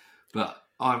 But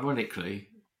ironically,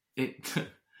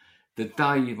 the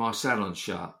day my salon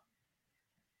shut,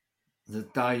 the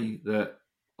day that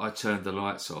I turned the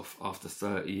lights off after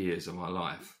 30 years of my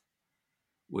life,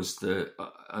 was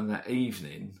and that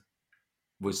evening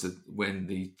was when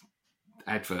the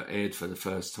advert aired for the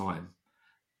first time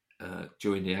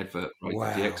during the advert break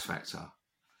of the X Factor.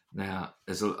 Now,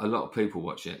 there's a lot of people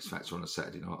watching X Factor on a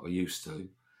Saturday night, or used to,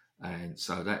 and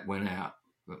so that went out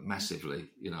massively,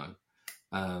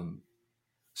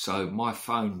 so my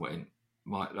phone went,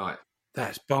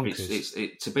 that's bonkers.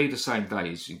 It's to be the same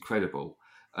day is incredible,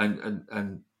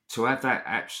 and to have that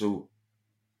actual,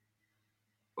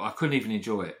 I couldn't even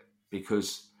enjoy it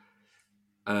because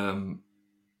I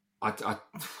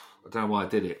don't know why I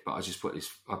did it, but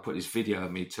I put this video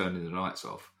of me turning the lights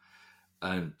off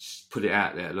and just put it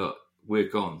out there. Look, we're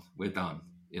gone, we're done,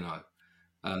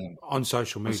 on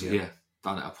social media.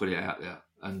 Done it. I put it out there,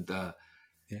 and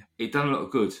it done a lot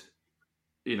of good.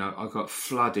 I got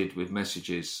flooded with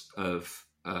messages of,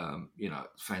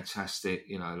 fantastic,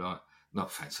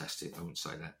 not fantastic, I wouldn't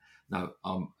say that. No,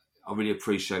 I really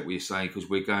appreciate what you're saying, because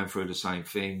we're going through the same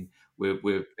thing.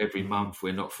 We're every month,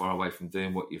 we're not far away from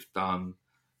doing what you've done,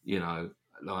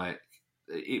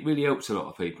 it really helped a lot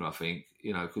of people, I think,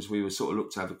 because we were sort of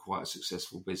looked to have quite a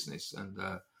successful business, and,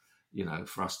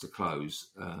 for us to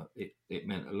close, it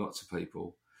meant a lot to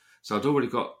people. So I'd already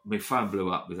got, my phone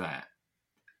blew up with that.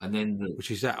 And then,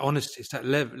 which is that honesty, it's that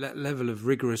level of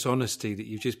rigorous honesty that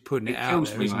you're just putting it out there.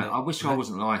 It kills me, mate. I wish I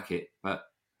wasn't like it, but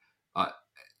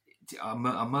I'm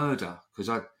a murder, because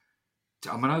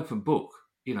I'm an open book,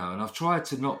 and I've tried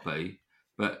to not be,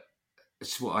 but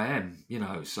it's what I am,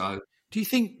 So do you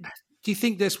think Do you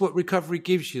think that's what recovery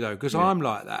gives you though? Because Yeah. I'm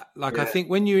like that. Like I Yeah. think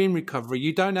when you're in recovery,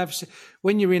 you don't have.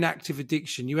 When you're in active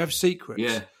addiction, you have secrets.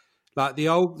 Yeah. Like the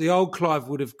old Clive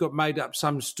would have got made up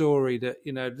some story that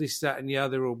this, that, and the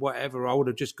other, or whatever. I would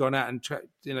have just gone out and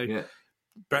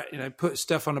Yeah. put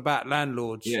stuff on about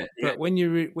landlords. Yeah. But when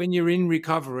you're in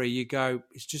recovery, you go,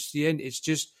 it's just the end. It's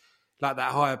just like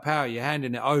that higher power. You're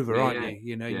handing it over, Yeah, aren't yeah.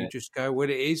 you? Yeah. You just go, well,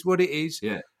 it is what it is,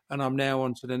 Yeah. and I'm now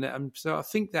onto the net. And so I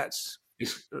think that's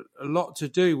It's a lot to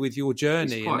do with your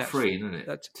journey. quite and freeing, isn't it?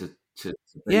 That's, To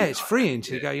be it's like freeing that.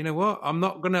 to Yeah. go. You know what? I'm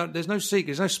not gonna. There's no secret.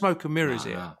 There's no smoke and mirrors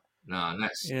here. No, and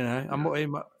that's I'm not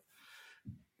in my.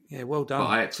 Yeah, well done. But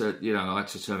I had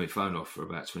to turn my phone off for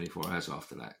about 24 hours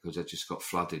after that because I just got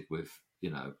flooded with,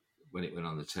 when it went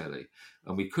on the telly,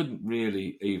 and we couldn't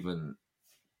really even.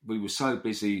 We were so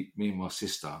busy. Me and my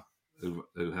sister,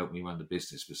 who helped me run the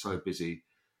business, were so busy,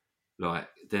 like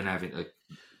then having to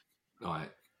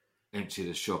empty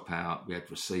the shop out. We had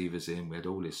receivers in. We had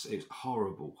all this. It was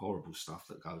horrible, horrible stuff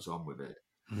that goes on with it.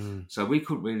 So we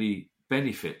couldn't really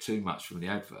benefit too much from the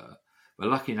advert. But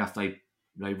lucky enough, they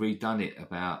redone it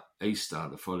about Easter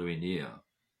the following year,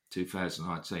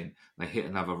 2019. They hit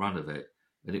another run of it,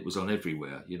 and it was on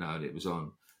everywhere, and it was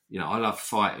on. I love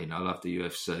fighting. I love the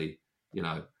UFC,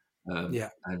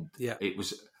 and it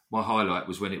was. My highlight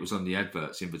was when it was on the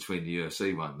adverts in between the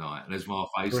UFC one night, and there's my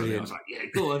face on it. I was like, "Yeah,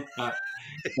 go on."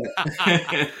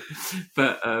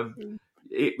 But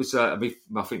it was. I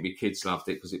think my kids loved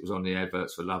it because it was on the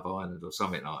adverts for Love Island or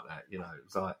something like that. It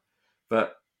was like,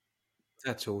 but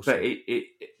that's awesome.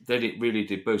 But it really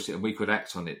did boost it, and we could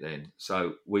act on it then.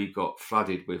 So we got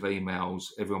flooded with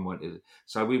emails. Everyone wanted.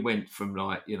 So we went from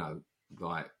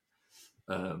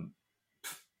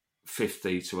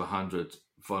 50 to 100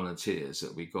 volunteers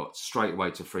that we got straight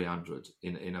away to 300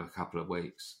 in a couple of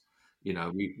weeks. We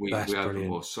opened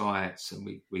more sites, and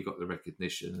we got the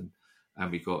recognition,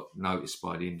 and we got noticed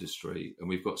by the industry, and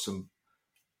we've got some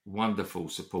wonderful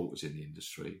supporters in the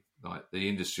industry. Like the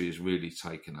industry has really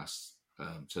taken us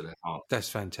to their heart. That's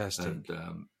fantastic. And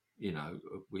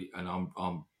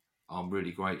I'm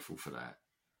really grateful for that.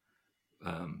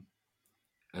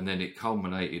 And then it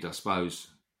culminated, I suppose,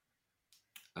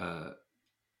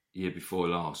 year before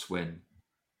last when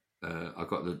I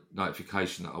got the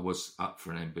notification that I was up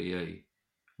for an MBE,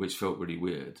 which felt really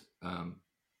weird. And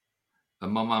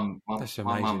my mum,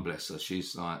 bless her,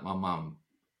 she's like, my mum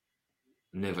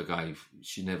never gave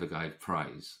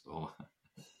praise, or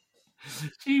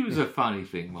she was a funny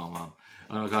thing, my mum.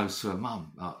 And I go to her,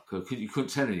 Mum, you couldn't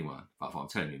tell anyone, but I thought, I'm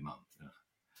telling you, Mum.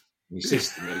 My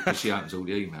sister, because she opens all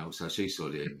the emails, so she saw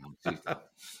the emails.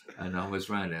 And I was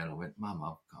round there and I went, Mum,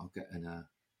 I'm getting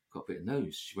got a bit of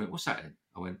news. She went, what's that then?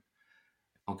 I went,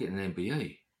 I'm getting an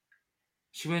MBE.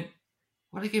 She went,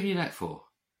 what are they giving you that for?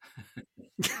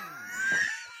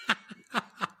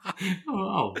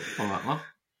 All right, Mum.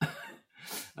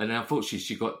 And then unfortunately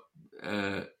she got,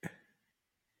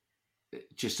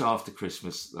 just after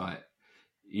Christmas, like,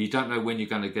 you don't know when you're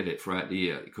going to get it throughout the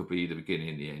year. It could be the beginning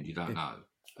and the end. You don't know.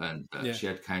 And she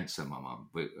had cancer, my mum.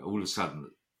 But all of a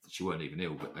sudden, she weren't even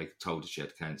ill, but they told her she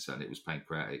had cancer, and it was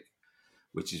pancreatic,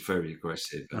 which is very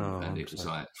aggressive. And it was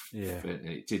and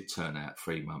it did turn out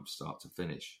 3 months start to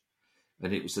finish.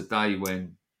 And it was the day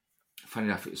when, funny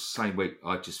enough, it was the same week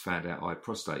I just found out I had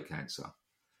prostate cancer.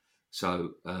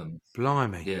 So,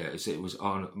 blimey, yeah, it was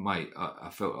on, mate. I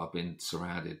felt I've been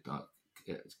surrounded, like,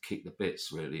 kicked the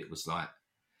bits. Really, it was like,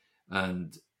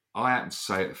 and I happened to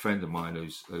say to a friend of mine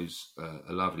who's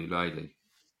a lovely lady,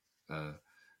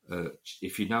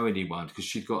 if you know anyone, because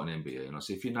she'd got an MBE, and I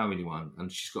said, if you know anyone, and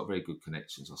she's got very good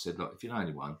connections. I said, look, if you know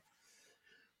anyone,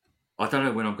 I don't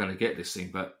know when I'm going to get this thing,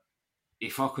 but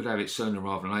if I could have it sooner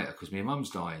rather than later, because my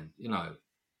mum's dying,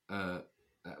 that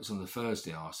was on the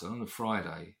Thursday. I said on the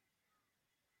Friday.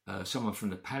 Someone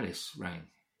from the Palace rang,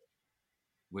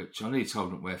 which I nearly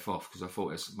told them to F off because I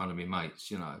thought it's one of my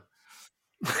mates, And,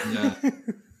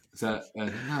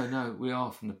 no, we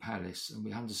are from the Palace, and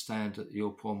we understand that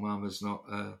your poor mum is not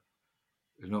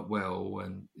well,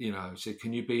 and said,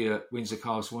 can you be at Windsor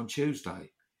Castle on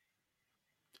Tuesday?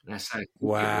 And that's how it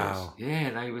was.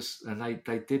 Yeah,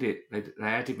 they did it. They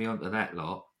added me onto that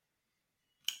lot.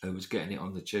 I was getting it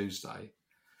on the Tuesday,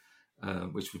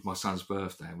 which was my son's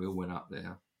birthday, and we all went up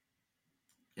there.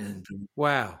 And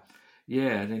wow,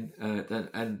 yeah, and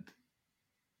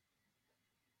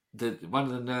then one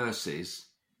of the nurses,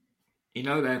 they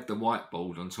have the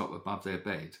whiteboard on top above their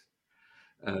bed.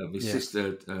 My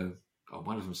sister,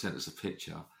 one of them sent us a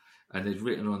picture, and they'd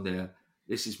written on there,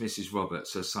 "This is Mrs.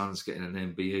 Roberts. Her son's getting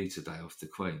an MBE today off the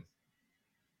Queen."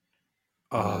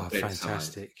 Oh,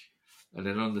 fantastic! And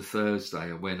then on the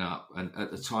Thursday, I went up, and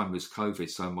at the time it was COVID,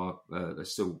 so they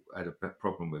still had a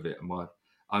problem with it, and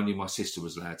only my sister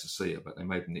was allowed to see her, but they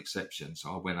made an exception.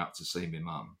 So I went up to see my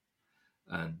mum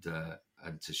and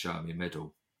to show her my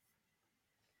medal.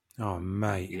 Oh,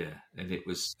 mate. Yeah, and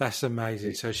that's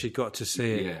amazing. So she got to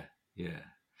see it. Yeah.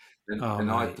 And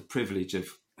I had the privilege of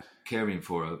caring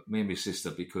for her, me and my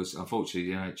sister, because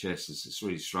unfortunately the NHS is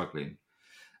really struggling,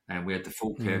 and we had the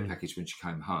full care package when she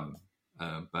came home.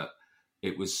 But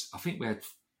it was, I think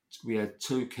we had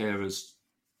 2 carers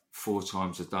 4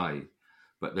 times a day,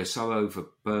 but they're so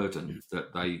overburdened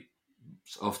that they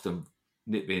often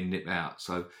nip in, nip out.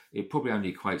 So it probably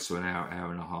only equates to an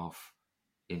hour and a half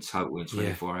in total in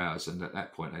 24 hours. And at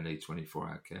that point, they need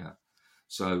 24-hour care.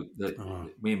 So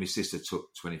me and my sister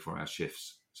took 24-hour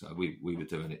shifts. So we were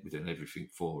doing it. We're doing everything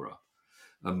for her.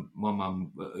 My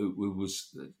mum, who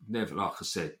was never, like I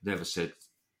said, never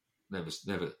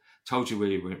told you where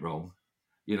you went wrong.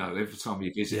 You know, every time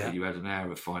you visit her, you had an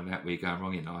hour of finding out where you're going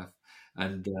wrong in life.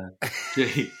 And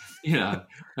she, you know,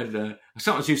 and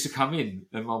sometimes used to come in,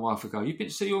 and my wife would go, "You've been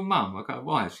to see your mum?" I go,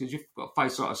 "Why?" She says, "You've got a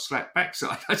face like a slapped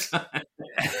backside."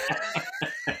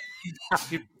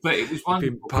 But it was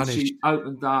wonderful. She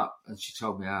opened up and she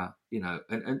told me how, you know,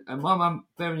 and my mum,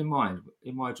 bearing in mind,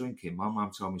 in my drinking, my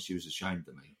mum told me she was ashamed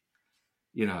of me,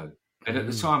 you know. And at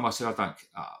the time I said, "I don't,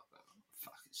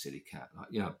 fucking silly cat," like,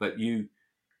 you know, but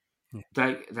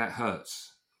that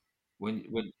hurts. When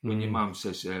your mum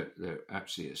says they're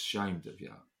absolutely ashamed of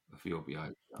you, of your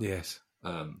behaviour. Yes.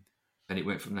 And it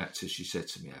went from that to she said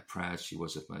to me how proud she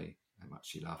was of me, how much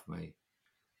she loved me.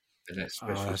 And that's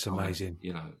special. That's time, amazing.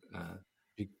 You know.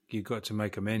 You got to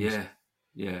make amends.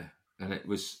 Yeah. And it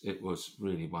was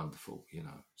really wonderful, you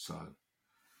know. So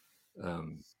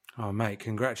oh, mate,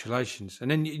 congratulations.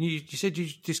 And then you said you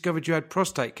discovered you had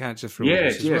prostate cancer through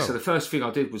this as well. So the first thing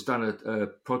I did was done a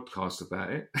podcast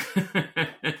about it.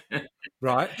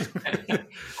 Right.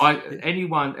 Any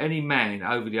man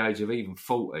over the age of even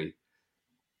 40,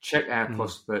 check out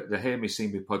the Hear Me See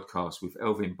Me podcast with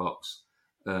Elvin Box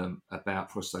about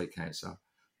prostate cancer,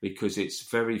 because it's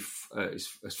very it's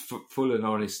full and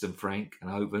honest and frank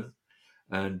and open,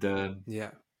 and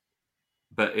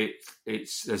but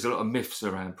there's a lot of myths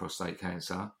around prostate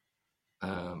cancer.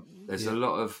 There's a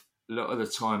lot of the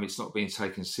time it's not being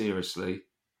taken seriously.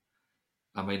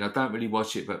 I mean, I don't really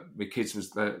watch it, but my kids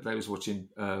they was watching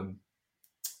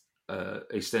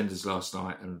EastEnders last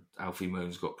night, and Alfie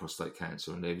Moon's got prostate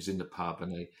cancer, and he was in the pub,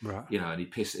 and he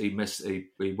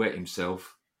wet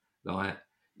himself, like,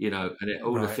 you know, and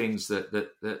all the things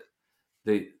that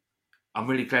I'm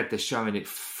really glad they're showing it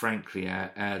frankly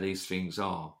how these things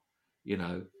are, you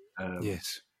know.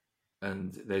 Yes.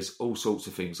 And there's all sorts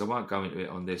of things. I won't go into it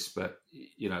on this, but,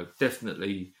 you know,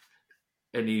 definitely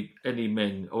any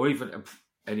men, or even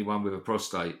anyone with a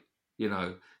prostate, you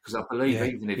know, because I believe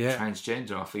even if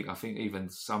transgender, I think even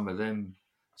some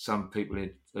people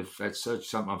have had surgery,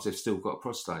 sometimes they've still got a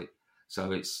prostate. So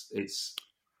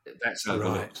that's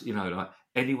overlooked, you know, like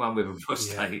anyone with a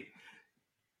prostate,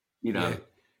 you know,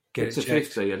 get to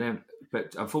 50, and then,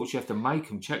 but unfortunately you have to make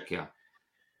them check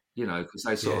you know, because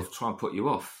they sort of try and put you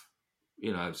off,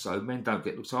 you know, so men don't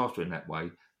get looked after in that way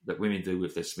that women do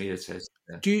with their smear test.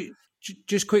 Do you,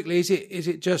 just quickly, is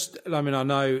it just, I mean, I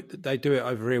know that they do it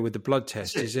over here with the blood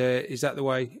test. Is that the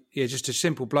way? Yeah, just a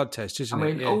simple blood test, isn't it?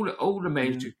 I mean, all the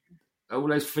men, all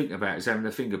they think about is having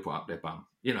their finger put up their bum.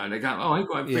 You know, and they go, "Oh, I've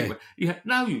got a finger." Yeah,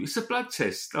 no, it's a blood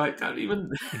test. Like, don't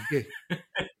even.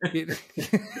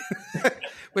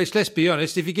 Which, let's be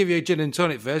honest, if you give you a gin and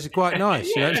tonic first, it's quite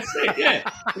nice. Yeah, you know?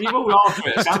 And you've all after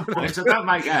it at some point, so don't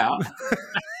make out.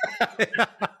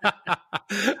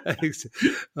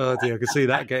 Oh dear, I can see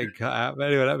that getting cut out. But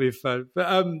anyway, that'd be fun.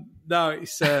 But no,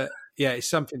 it's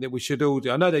something that we should all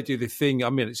do. I know they do the thing. I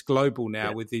mean, it's global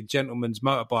now with the gentleman's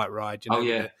motorbike ride. You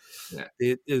know,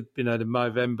 the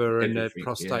Movember and the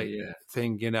prostate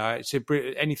thing. You know, it's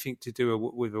anything to do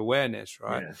with awareness,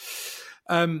 right?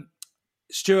 Yeah.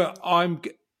 Stewart, I'm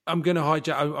going to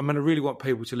hijack. I'm going to really want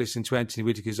people to listen to Anthony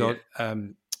Whitaker's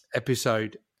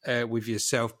episode with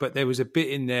yourself, but there was a bit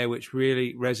in there which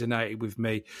really resonated with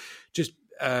me. Just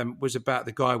was about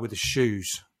the guy with the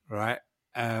shoes, right?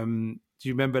 Do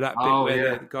you remember that bit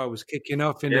where the guy was kicking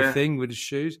off in the thing with the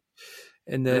shoes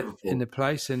in the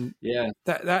place? And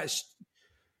that's.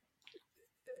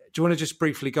 Do you want to just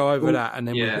briefly go over that? And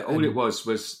then all it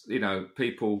was, you know,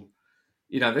 people.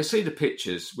 You know, they see the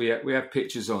pictures. We have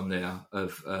pictures on there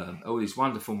of all these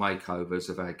wonderful makeovers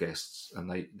of our guests, and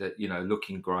they you know,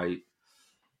 looking great.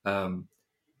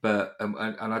 But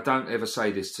and I don't ever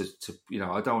say this to you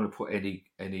know, I don't want to put any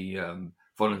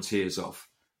volunteers off.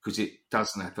 because it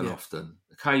doesn't happen often.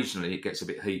 Occasionally it gets a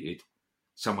bit heated.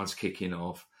 Someone's kicking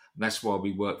off. And that's why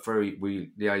we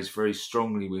liaise very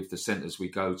strongly with the centres we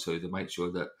go to make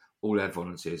sure that all our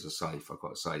volunteers are safe. I've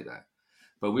got to say that.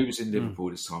 But we was in Liverpool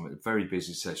this time at a very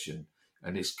busy session,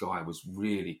 and this guy was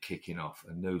really kicking off,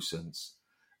 a nuisance,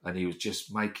 and he was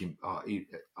just making. I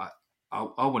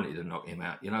wanted to knock him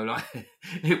out, like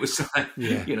it was like,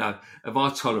 my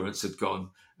tolerance had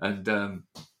gone, and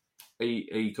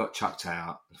he got chucked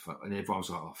out, and everyone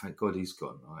was like, "Oh, thank God he's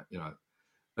gone," right,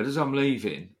 But as I'm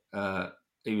leaving,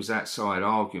 he was outside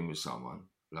arguing with someone,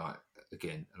 like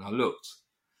again, and I looked,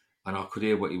 and I could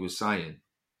hear what he was saying,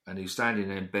 and he was standing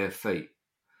there in bare feet.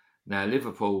 Now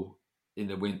Liverpool in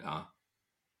the winter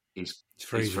is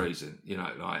freezing,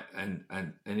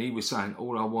 and he was saying,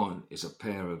 all I want is a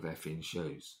pair of effing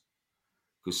shoes,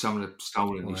 because someone had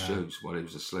stolen his shoes while he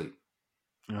was asleep.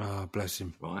 Oh, bless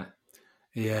him. Right.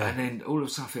 Yeah. And then all of a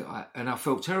sudden, I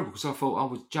felt terrible because I thought I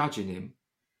was judging him.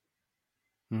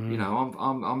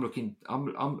 I'm looking.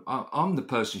 I'm the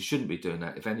person who shouldn't be doing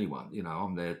that. If anyone,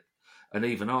 I'm there, and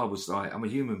even I was like, I'm a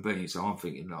human being, so I'm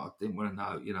thinking, no, I didn't want to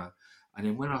know, And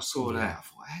then when I saw that, I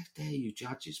thought, how dare you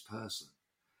judge this person?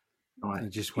 I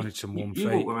just wanted some warm feet. You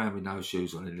walk around with no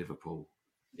shoes on in Liverpool.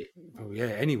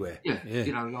 Anywhere. Yeah. You're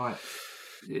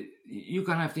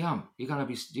gonna have the hump. You're gonna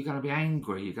be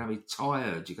angry. You're gonna be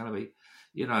tired. You're gonna be,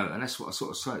 and that's what I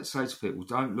sort of say to people.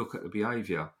 Don't look at the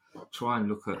behaviour. Try and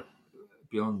look at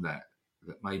beyond that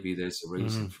maybe there's a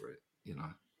reason for it.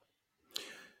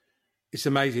 It's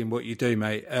amazing what you do,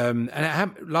 mate. And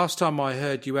last time I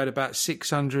heard, you had about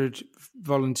 600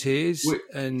 volunteers.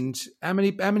 And how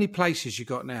many places you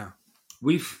got now?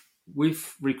 We've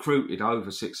recruited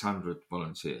over 600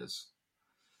 volunteers.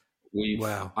 We've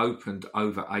opened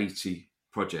over 80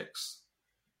 projects.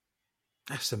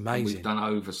 That's amazing. And we've done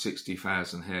over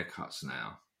 60,000 haircuts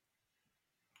now.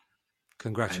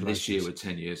 Congratulations. And this year we're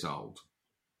 10 years old.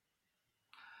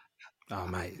 Oh,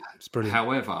 mate, it's brilliant.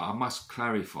 However, I must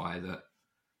clarify that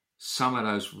some of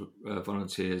those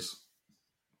volunteers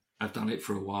have done it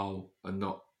for a while and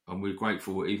we're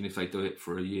grateful even if they do it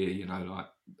for a year,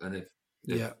 and if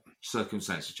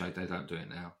circumstances change, they don't do it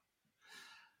now.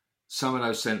 Some of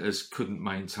those centres couldn't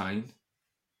maintain.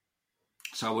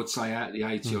 So I would say out of the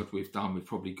 80 odd we've done, we've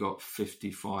probably got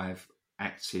 55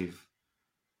 active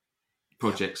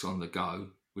projects on the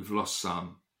go. We've lost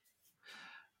some.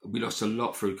 We lost a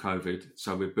lot through COVID,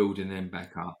 so we're building them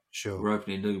back up. Sure. We're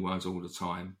opening new ones all the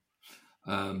time.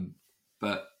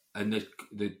 But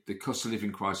the cost of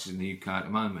living crisis in the UK at the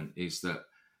moment is that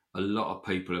a lot of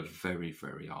people are very,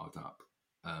 very hard up.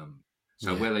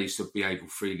 Where they used to be able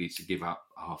freely to give up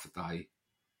half a day,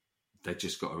 they've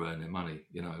just got to earn their money,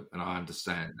 and I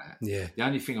understand that. Yeah. The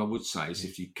only thing I would say is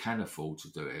if you can afford to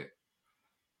do it,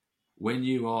 when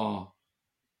you're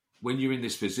in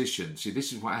this position, see,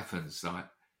 this is what happens, like,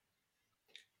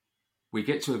 we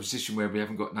get to a position where we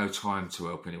haven't got no time to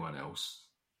help anyone else.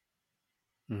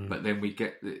 But then we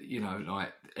get,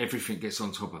 everything gets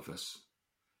on top of us.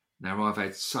 Now, I've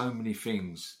had so many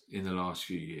things in the last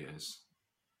few years,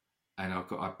 and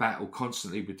I battle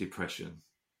constantly with depression.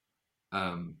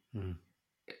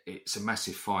 It's a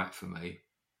massive fight for me.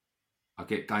 I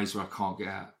get days where I can't get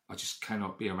out. I just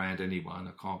cannot be around anyone.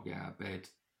 I can't get out of bed.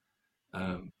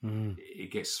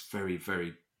 It gets very,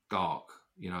 very dark,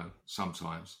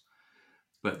 sometimes.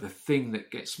 But the thing that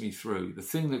gets me through, the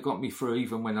thing that got me through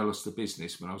even when I lost the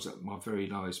business, when I was at my very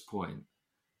lowest point,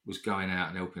 was going out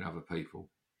and helping other people.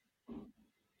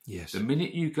 Yes. The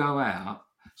minute you go out,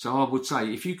 so I would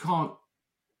say, if you can't,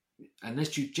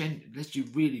 unless you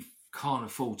really can't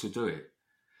afford to do it,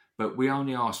 but we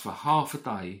only ask for half a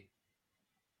day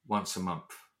once a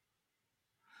month.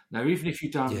 Now, even if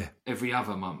you've done every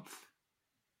other month,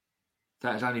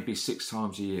 that'd only be 6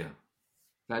 times a year.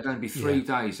 That'd only be 3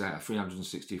 days out of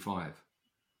 365.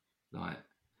 Right.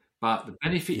 But the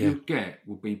benefit you get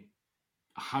will be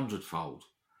 100-fold,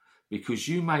 because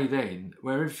you may then,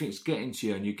 where everything's getting to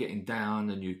you and you're getting down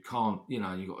and you can't,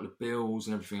 you've got the bills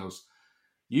and everything else,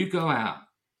 you go out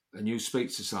and you speak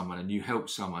to someone and you help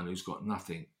someone who's got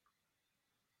nothing.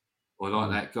 Or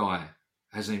like that guy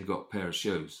hasn't even got a pair of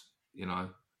shoes,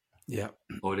 Yeah.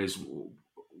 Or there's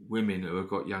women who have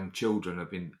got young children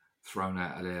have been thrown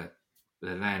out of their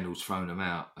landlord's thrown them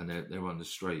out and they're on the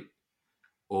street.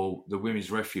 Or the women's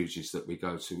refuges that we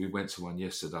go to. We went to one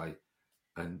yesterday,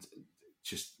 and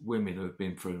just women who have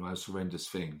been through the most horrendous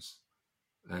things.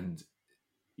 And,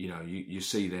 you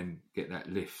see them get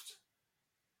that lift.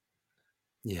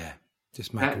 Yeah.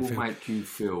 Just that will make you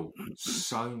feel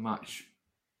so much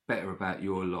better about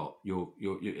your lot. It'll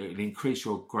increase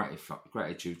your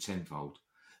gratitude tenfold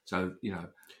So,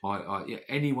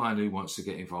 anyone who wants to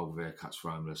get involved with Haircuts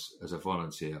for Homeless as a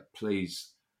volunteer,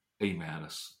 please email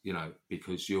us,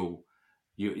 because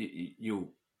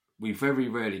we very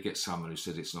rarely get someone who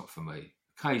said it's not for me.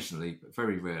 Occasionally, but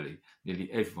very rarely, nearly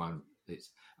everyone,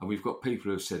 and we've got people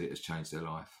who have said it has changed their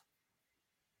life.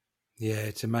 Yeah,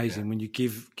 it's amazing when you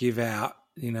give out,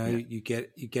 you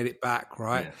get it back,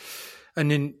 right? Yeah.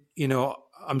 And then,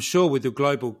 I'm sure with the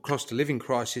global cost of living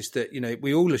crisis that,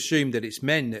 we all assume that it's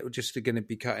men that are just going to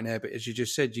be cutting hair. But as you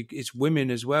just said, it's women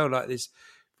as well. Like there's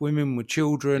women with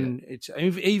children. Yeah. It's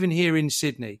even here in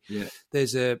Sydney,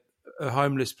 there's a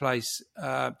homeless place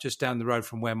just down the road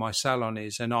from where my salon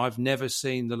is. And I've never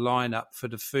seen the lineup for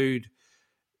the food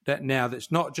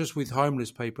that's not just with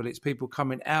homeless people. It's people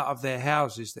coming out of their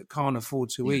houses that can't afford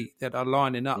to eat that are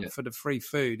lining up for the free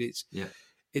food. It's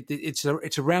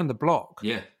around the block.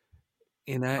 Yeah.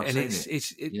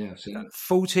 It's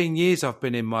 14 years I've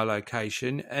been in my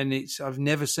location, and I've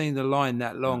never seen the line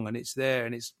that long, and it's there,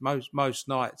 and it's most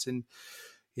nights, and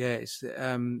it's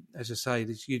as I say,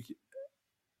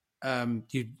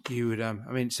 you would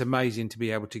it's amazing to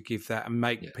be able to give that and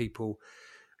make people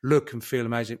look and feel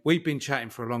amazing. We've been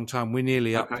chatting for a long time. We're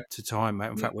nearly up to time,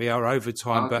 mate. In fact, we are over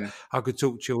time, but I could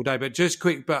talk to you all day. But just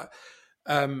quick, I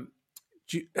don't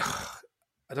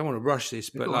want to rush this,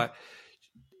 but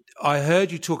I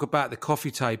heard you talk about the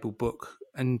coffee table book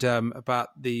and about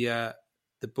the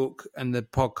book and the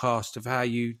podcast of how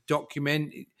you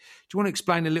document. Do you want to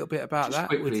explain a little bit about that?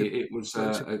 Quickly, it was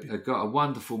got a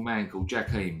wonderful man called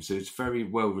Jack Eames, who's a very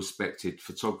well-respected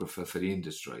photographer for the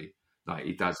industry. Like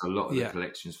he does a lot of the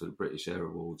collections for the British Air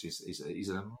Awards. He's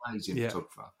an amazing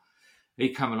photographer. He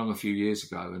came along a few years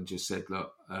ago and just said,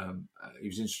 look, he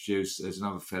was introduced. There's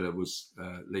another fellow was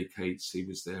Lee Keats. He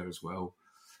was there as well.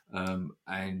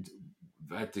 And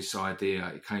they had this idea.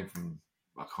 It came from,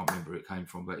 I can't remember where it came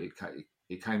from, but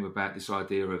it came about this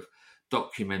idea of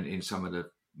documenting some of the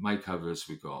makeovers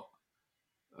we got.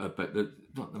 But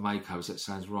not the makeovers, that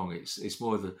sounds wrong. It's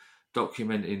more the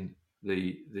documenting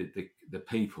the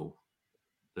people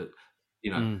that,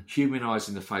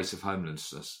 humanising the face of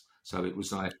homelessness. So it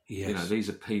was like, these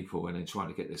are people, and then trying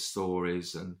to get their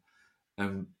stories.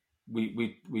 And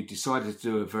we decided to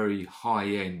do a very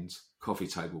high-end coffee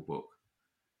table book.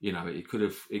 It could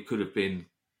have been,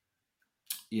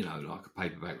 like a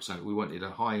paperback or something. We wanted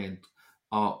a high-end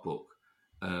art book,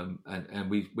 and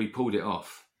we pulled it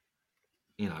off.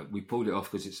 We pulled it off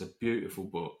because it's a beautiful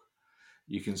book.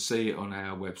 You can see it on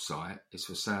our website. It's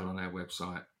for sale on our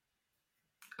website.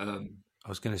 I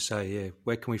was going to say,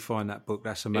 where can we find that book?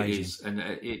 That's amazing.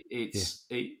 It is,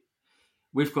 and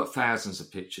we've got thousands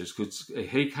of pictures because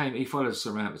he followed us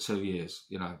around for 2 years.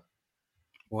 Wow.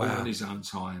 All on his own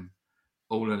time,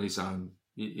 all on his own.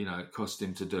 It cost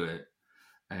him to do it,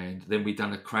 and then we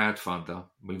done a crowdfunder.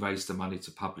 We raised the money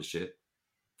to publish it,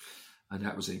 and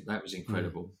that was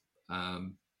incredible.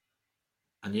 So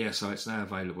it's now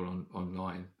available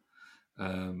online.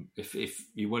 If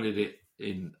you wanted it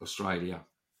in Australia,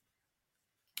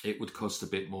 it would cost a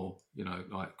bit more,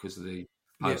 because of the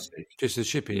postage. Just the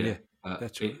shipping,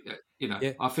 that's right.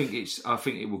 I think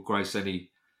it will grace any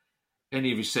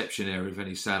reception area of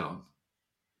any salon,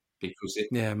 because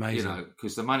amazing.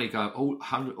 Because the money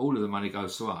all of the money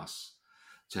goes to us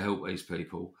to help these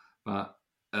people, but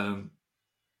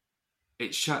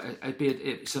it's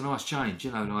a nice change,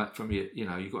 like from your,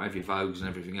 you've got to have your Vogues and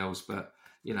everything else, but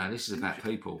this is about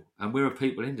people, and we're a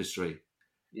people industry.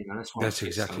 That's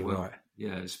exactly right.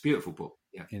 Yeah, it's a beautiful book.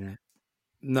 Yeah.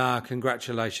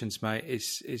 Congratulations, mate.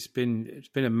 It's been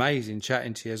amazing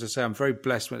chatting to you. As I say, I'm very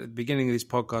blessed. At the beginning of this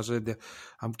podcast,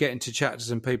 I'm getting to chat to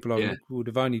some people I would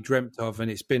have only dreamt of, and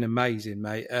it's been amazing,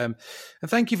 mate. And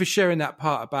thank you for sharing that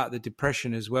part about the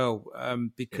depression as well,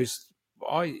 because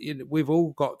we've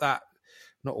all got that.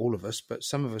 Not all of us, but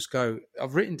some of us go.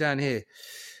 I've written down here,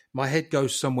 my head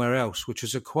goes somewhere else, which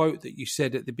was a quote that you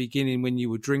said at the beginning when you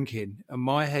were drinking. And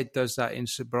my head does that in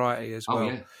sobriety as well. Oh,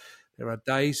 yeah. There are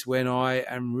days when I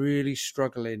am really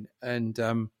struggling, and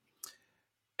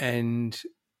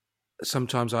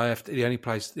sometimes I have to,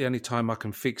 the only time I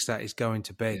can fix that is going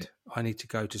to bed. Yeah. I need to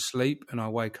go to sleep, and I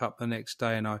wake up the next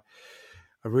day, and I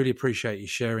really appreciate you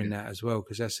sharing that as well,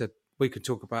 because we could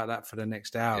talk about that for the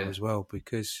next hour as well,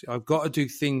 because I've got to do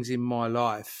things in my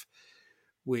life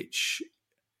which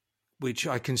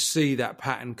I can see that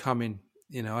pattern coming.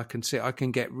 I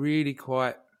can get really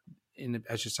quite in,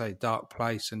 as you say, dark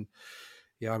place. And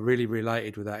I really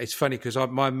related with that. It's funny because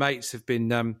my mates have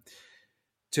been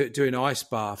doing ice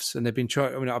baths, and they've been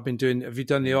trying. I've been doing. Have you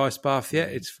done the ice bath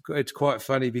yet? It's quite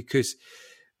funny because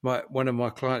one of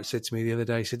my clients said to me the other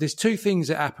day, he said, there's two things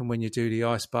that happen when you do the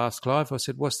ice baths, Clive. I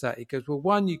said, what's that? He goes, well,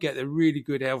 one, you get the really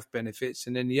good health benefits.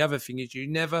 And then the other thing is you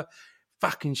never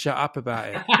fucking shut up about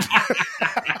it.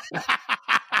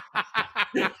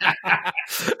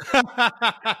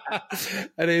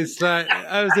 And it's like,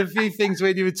 there was a few things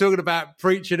when you were talking about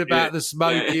preaching about the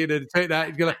smoking and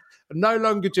that, you're like, no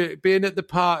longer being at the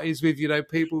parties with,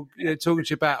 people, talking to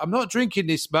you about, I'm not drinking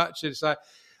this much. And it's like,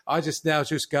 I just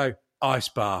go ice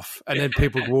bath, and then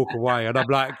people walk away, and I'm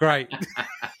like, great.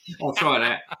 I'll try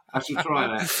that. I should try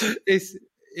that.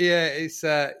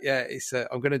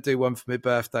 I'm going to do one for my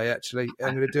birthday. Actually,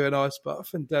 I'm going to do an ice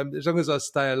bath, and as long as I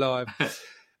stay alive.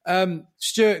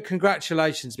 Stewart,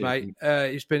 congratulations, mate.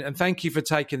 It's been, and thank you for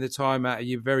taking the time out of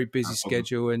your very busy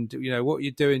schedule, and what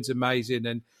you're doing is amazing,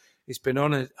 and it's been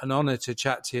an honour to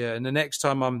chat to you. And the next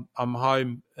time I'm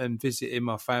home and visiting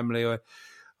my family,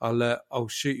 I'll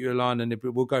shoot you a line, and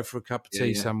we'll go for a cup of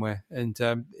tea somewhere. And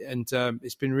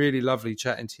it's been really lovely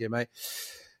chatting to you, mate.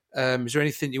 Is there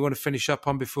anything you want to finish up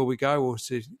on before we go, or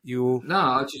to you all?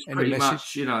 No, just pretty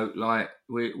much. Like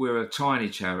we're a tiny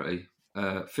charity.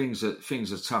 Things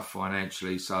are tough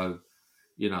financially, so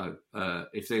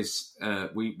if there's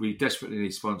we desperately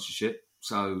need sponsorship.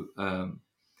 So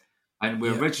and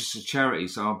we're a registered charity,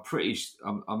 so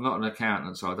I'm not an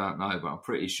accountant, so I don't know, but I'm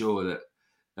pretty sure that.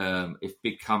 If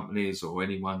big companies or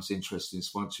anyone's interested in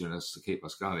sponsoring us to keep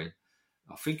us going,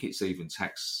 I think it's even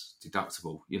tax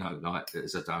deductible, like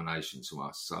as a donation to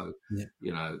us. So,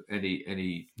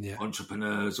 any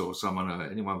entrepreneurs or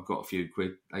anyone got a few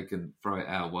quid, they can throw it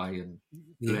our way and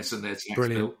lessen their tax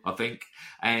bill, I think.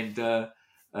 And,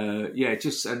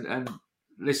 just and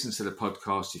listen to the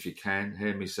podcast if you can,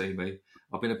 hear me, see me.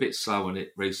 I've been a bit slow on it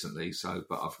recently,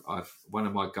 but I've one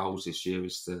of my goals this year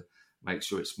is to make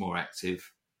sure it's more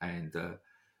active. And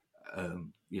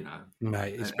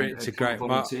mate, it's a great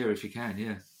volunteer if you can.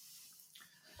 Yeah.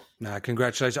 No,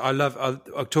 congratulations!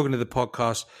 I'm talking to the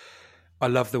podcast. I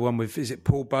love the one with, is it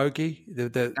Paul Bogey?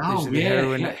 The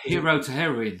heroin, hero to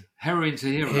heroin, heroin to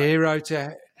hero, hero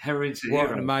to heroin to what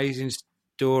hero. An amazing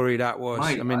story that was.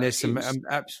 Mate, I mean, there's some.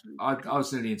 I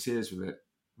was nearly in tears with it.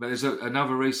 But there's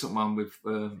another recent one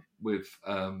with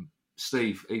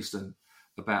Steve Easton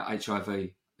about HIV, and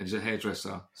he's a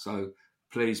hairdresser. So.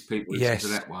 Please, people, listen to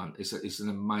that one. It's an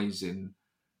amazing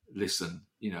listen,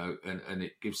 and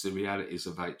it gives the realities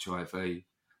of HIV.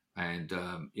 And,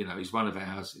 he's one of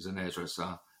ours. He's an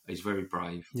hairdresser. He's very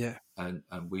brave. Yeah. And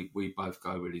we both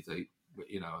go really deep,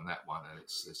 on that one. And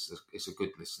it's a good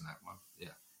listen, that one.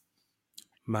 Yeah.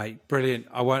 Mate, brilliant.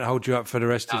 I won't hold you up for the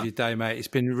rest of your day, mate. It's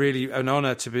been really an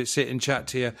honour to sit and chat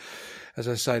to you. As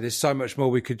I say, there's so much more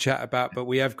we could chat about, but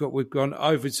we've gone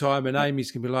over time, and Amy's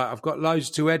going to be like, I've got loads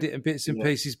to edit and bits and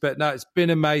pieces, but no, it's been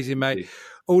amazing, mate.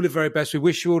 All the very best. We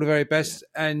wish you all the very best.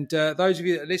 Yeah. And those of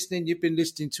you that are listening, you've been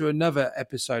listening to another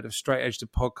episode of Straight Edge the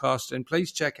Podcast, and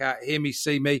please check out Hear Me,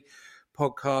 See Me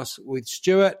podcast with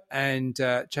Stewart, and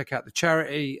check out the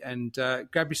charity, and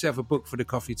grab yourself a book for the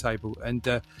coffee table. And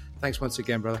thanks once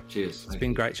again, brother. Cheers. It's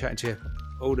been great chatting to you.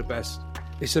 All the best.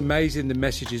 It's amazing the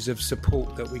messages of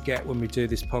support that we get when we do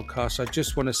this podcast. I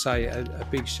just want to say a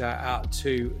big shout out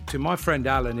to my friend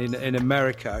Alan in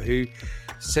America, who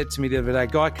said to me the other day, a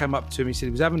guy came up to me, he said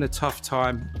he was having a tough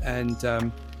time,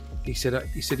 and he said, are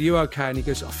you okay? And he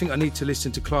goes, I think I need to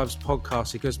listen to Clive's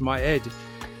podcast. He goes, my head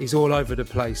is all over the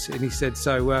place. And he said,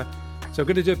 so I'm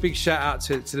going to do a big shout out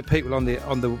to the people on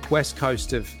the west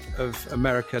coast of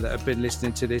America that have been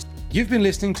listening to this. You've been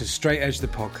listening to Straight Edge the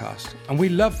Podcast, and we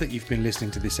love that you've been listening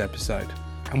to this episode.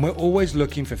 And we're always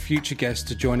looking for future guests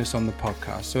to join us on the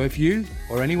podcast. So if you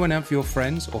or anyone of your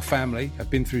friends or family have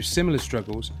been through similar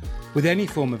struggles with any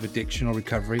form of addiction or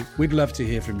recovery, we'd love to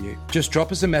hear from you. Just drop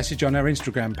us a message on our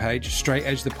Instagram page, Straight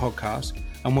Edge the Podcast,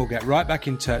 and we'll get right back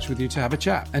in touch with you to have a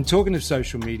chat. And talking of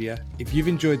social media, if you've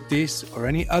enjoyed this or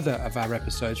any other of our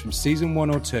episodes from season 1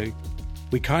 or 2,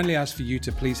 we kindly ask for you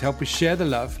to please help us share the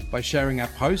love by sharing our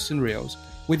posts and reels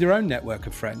with your own network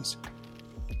of friends.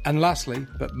 And lastly,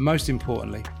 but most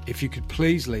importantly, if you could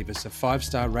please leave us a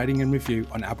 5-star rating and review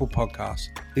on Apple Podcasts.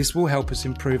 This will help us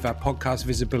improve our podcast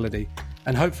visibility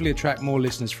and hopefully attract more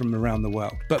listeners from around the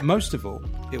world. But most of all,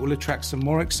 it will attract some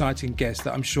more exciting guests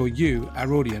that I'm sure you,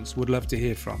 our audience, would love to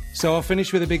hear from. So I'll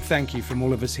finish with a big thank you from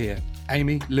all of us here,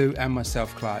 Amy, Lou, and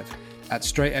myself, Clive, at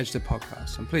Straight Edge the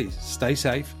Podcast. And please stay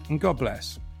safe and God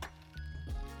bless.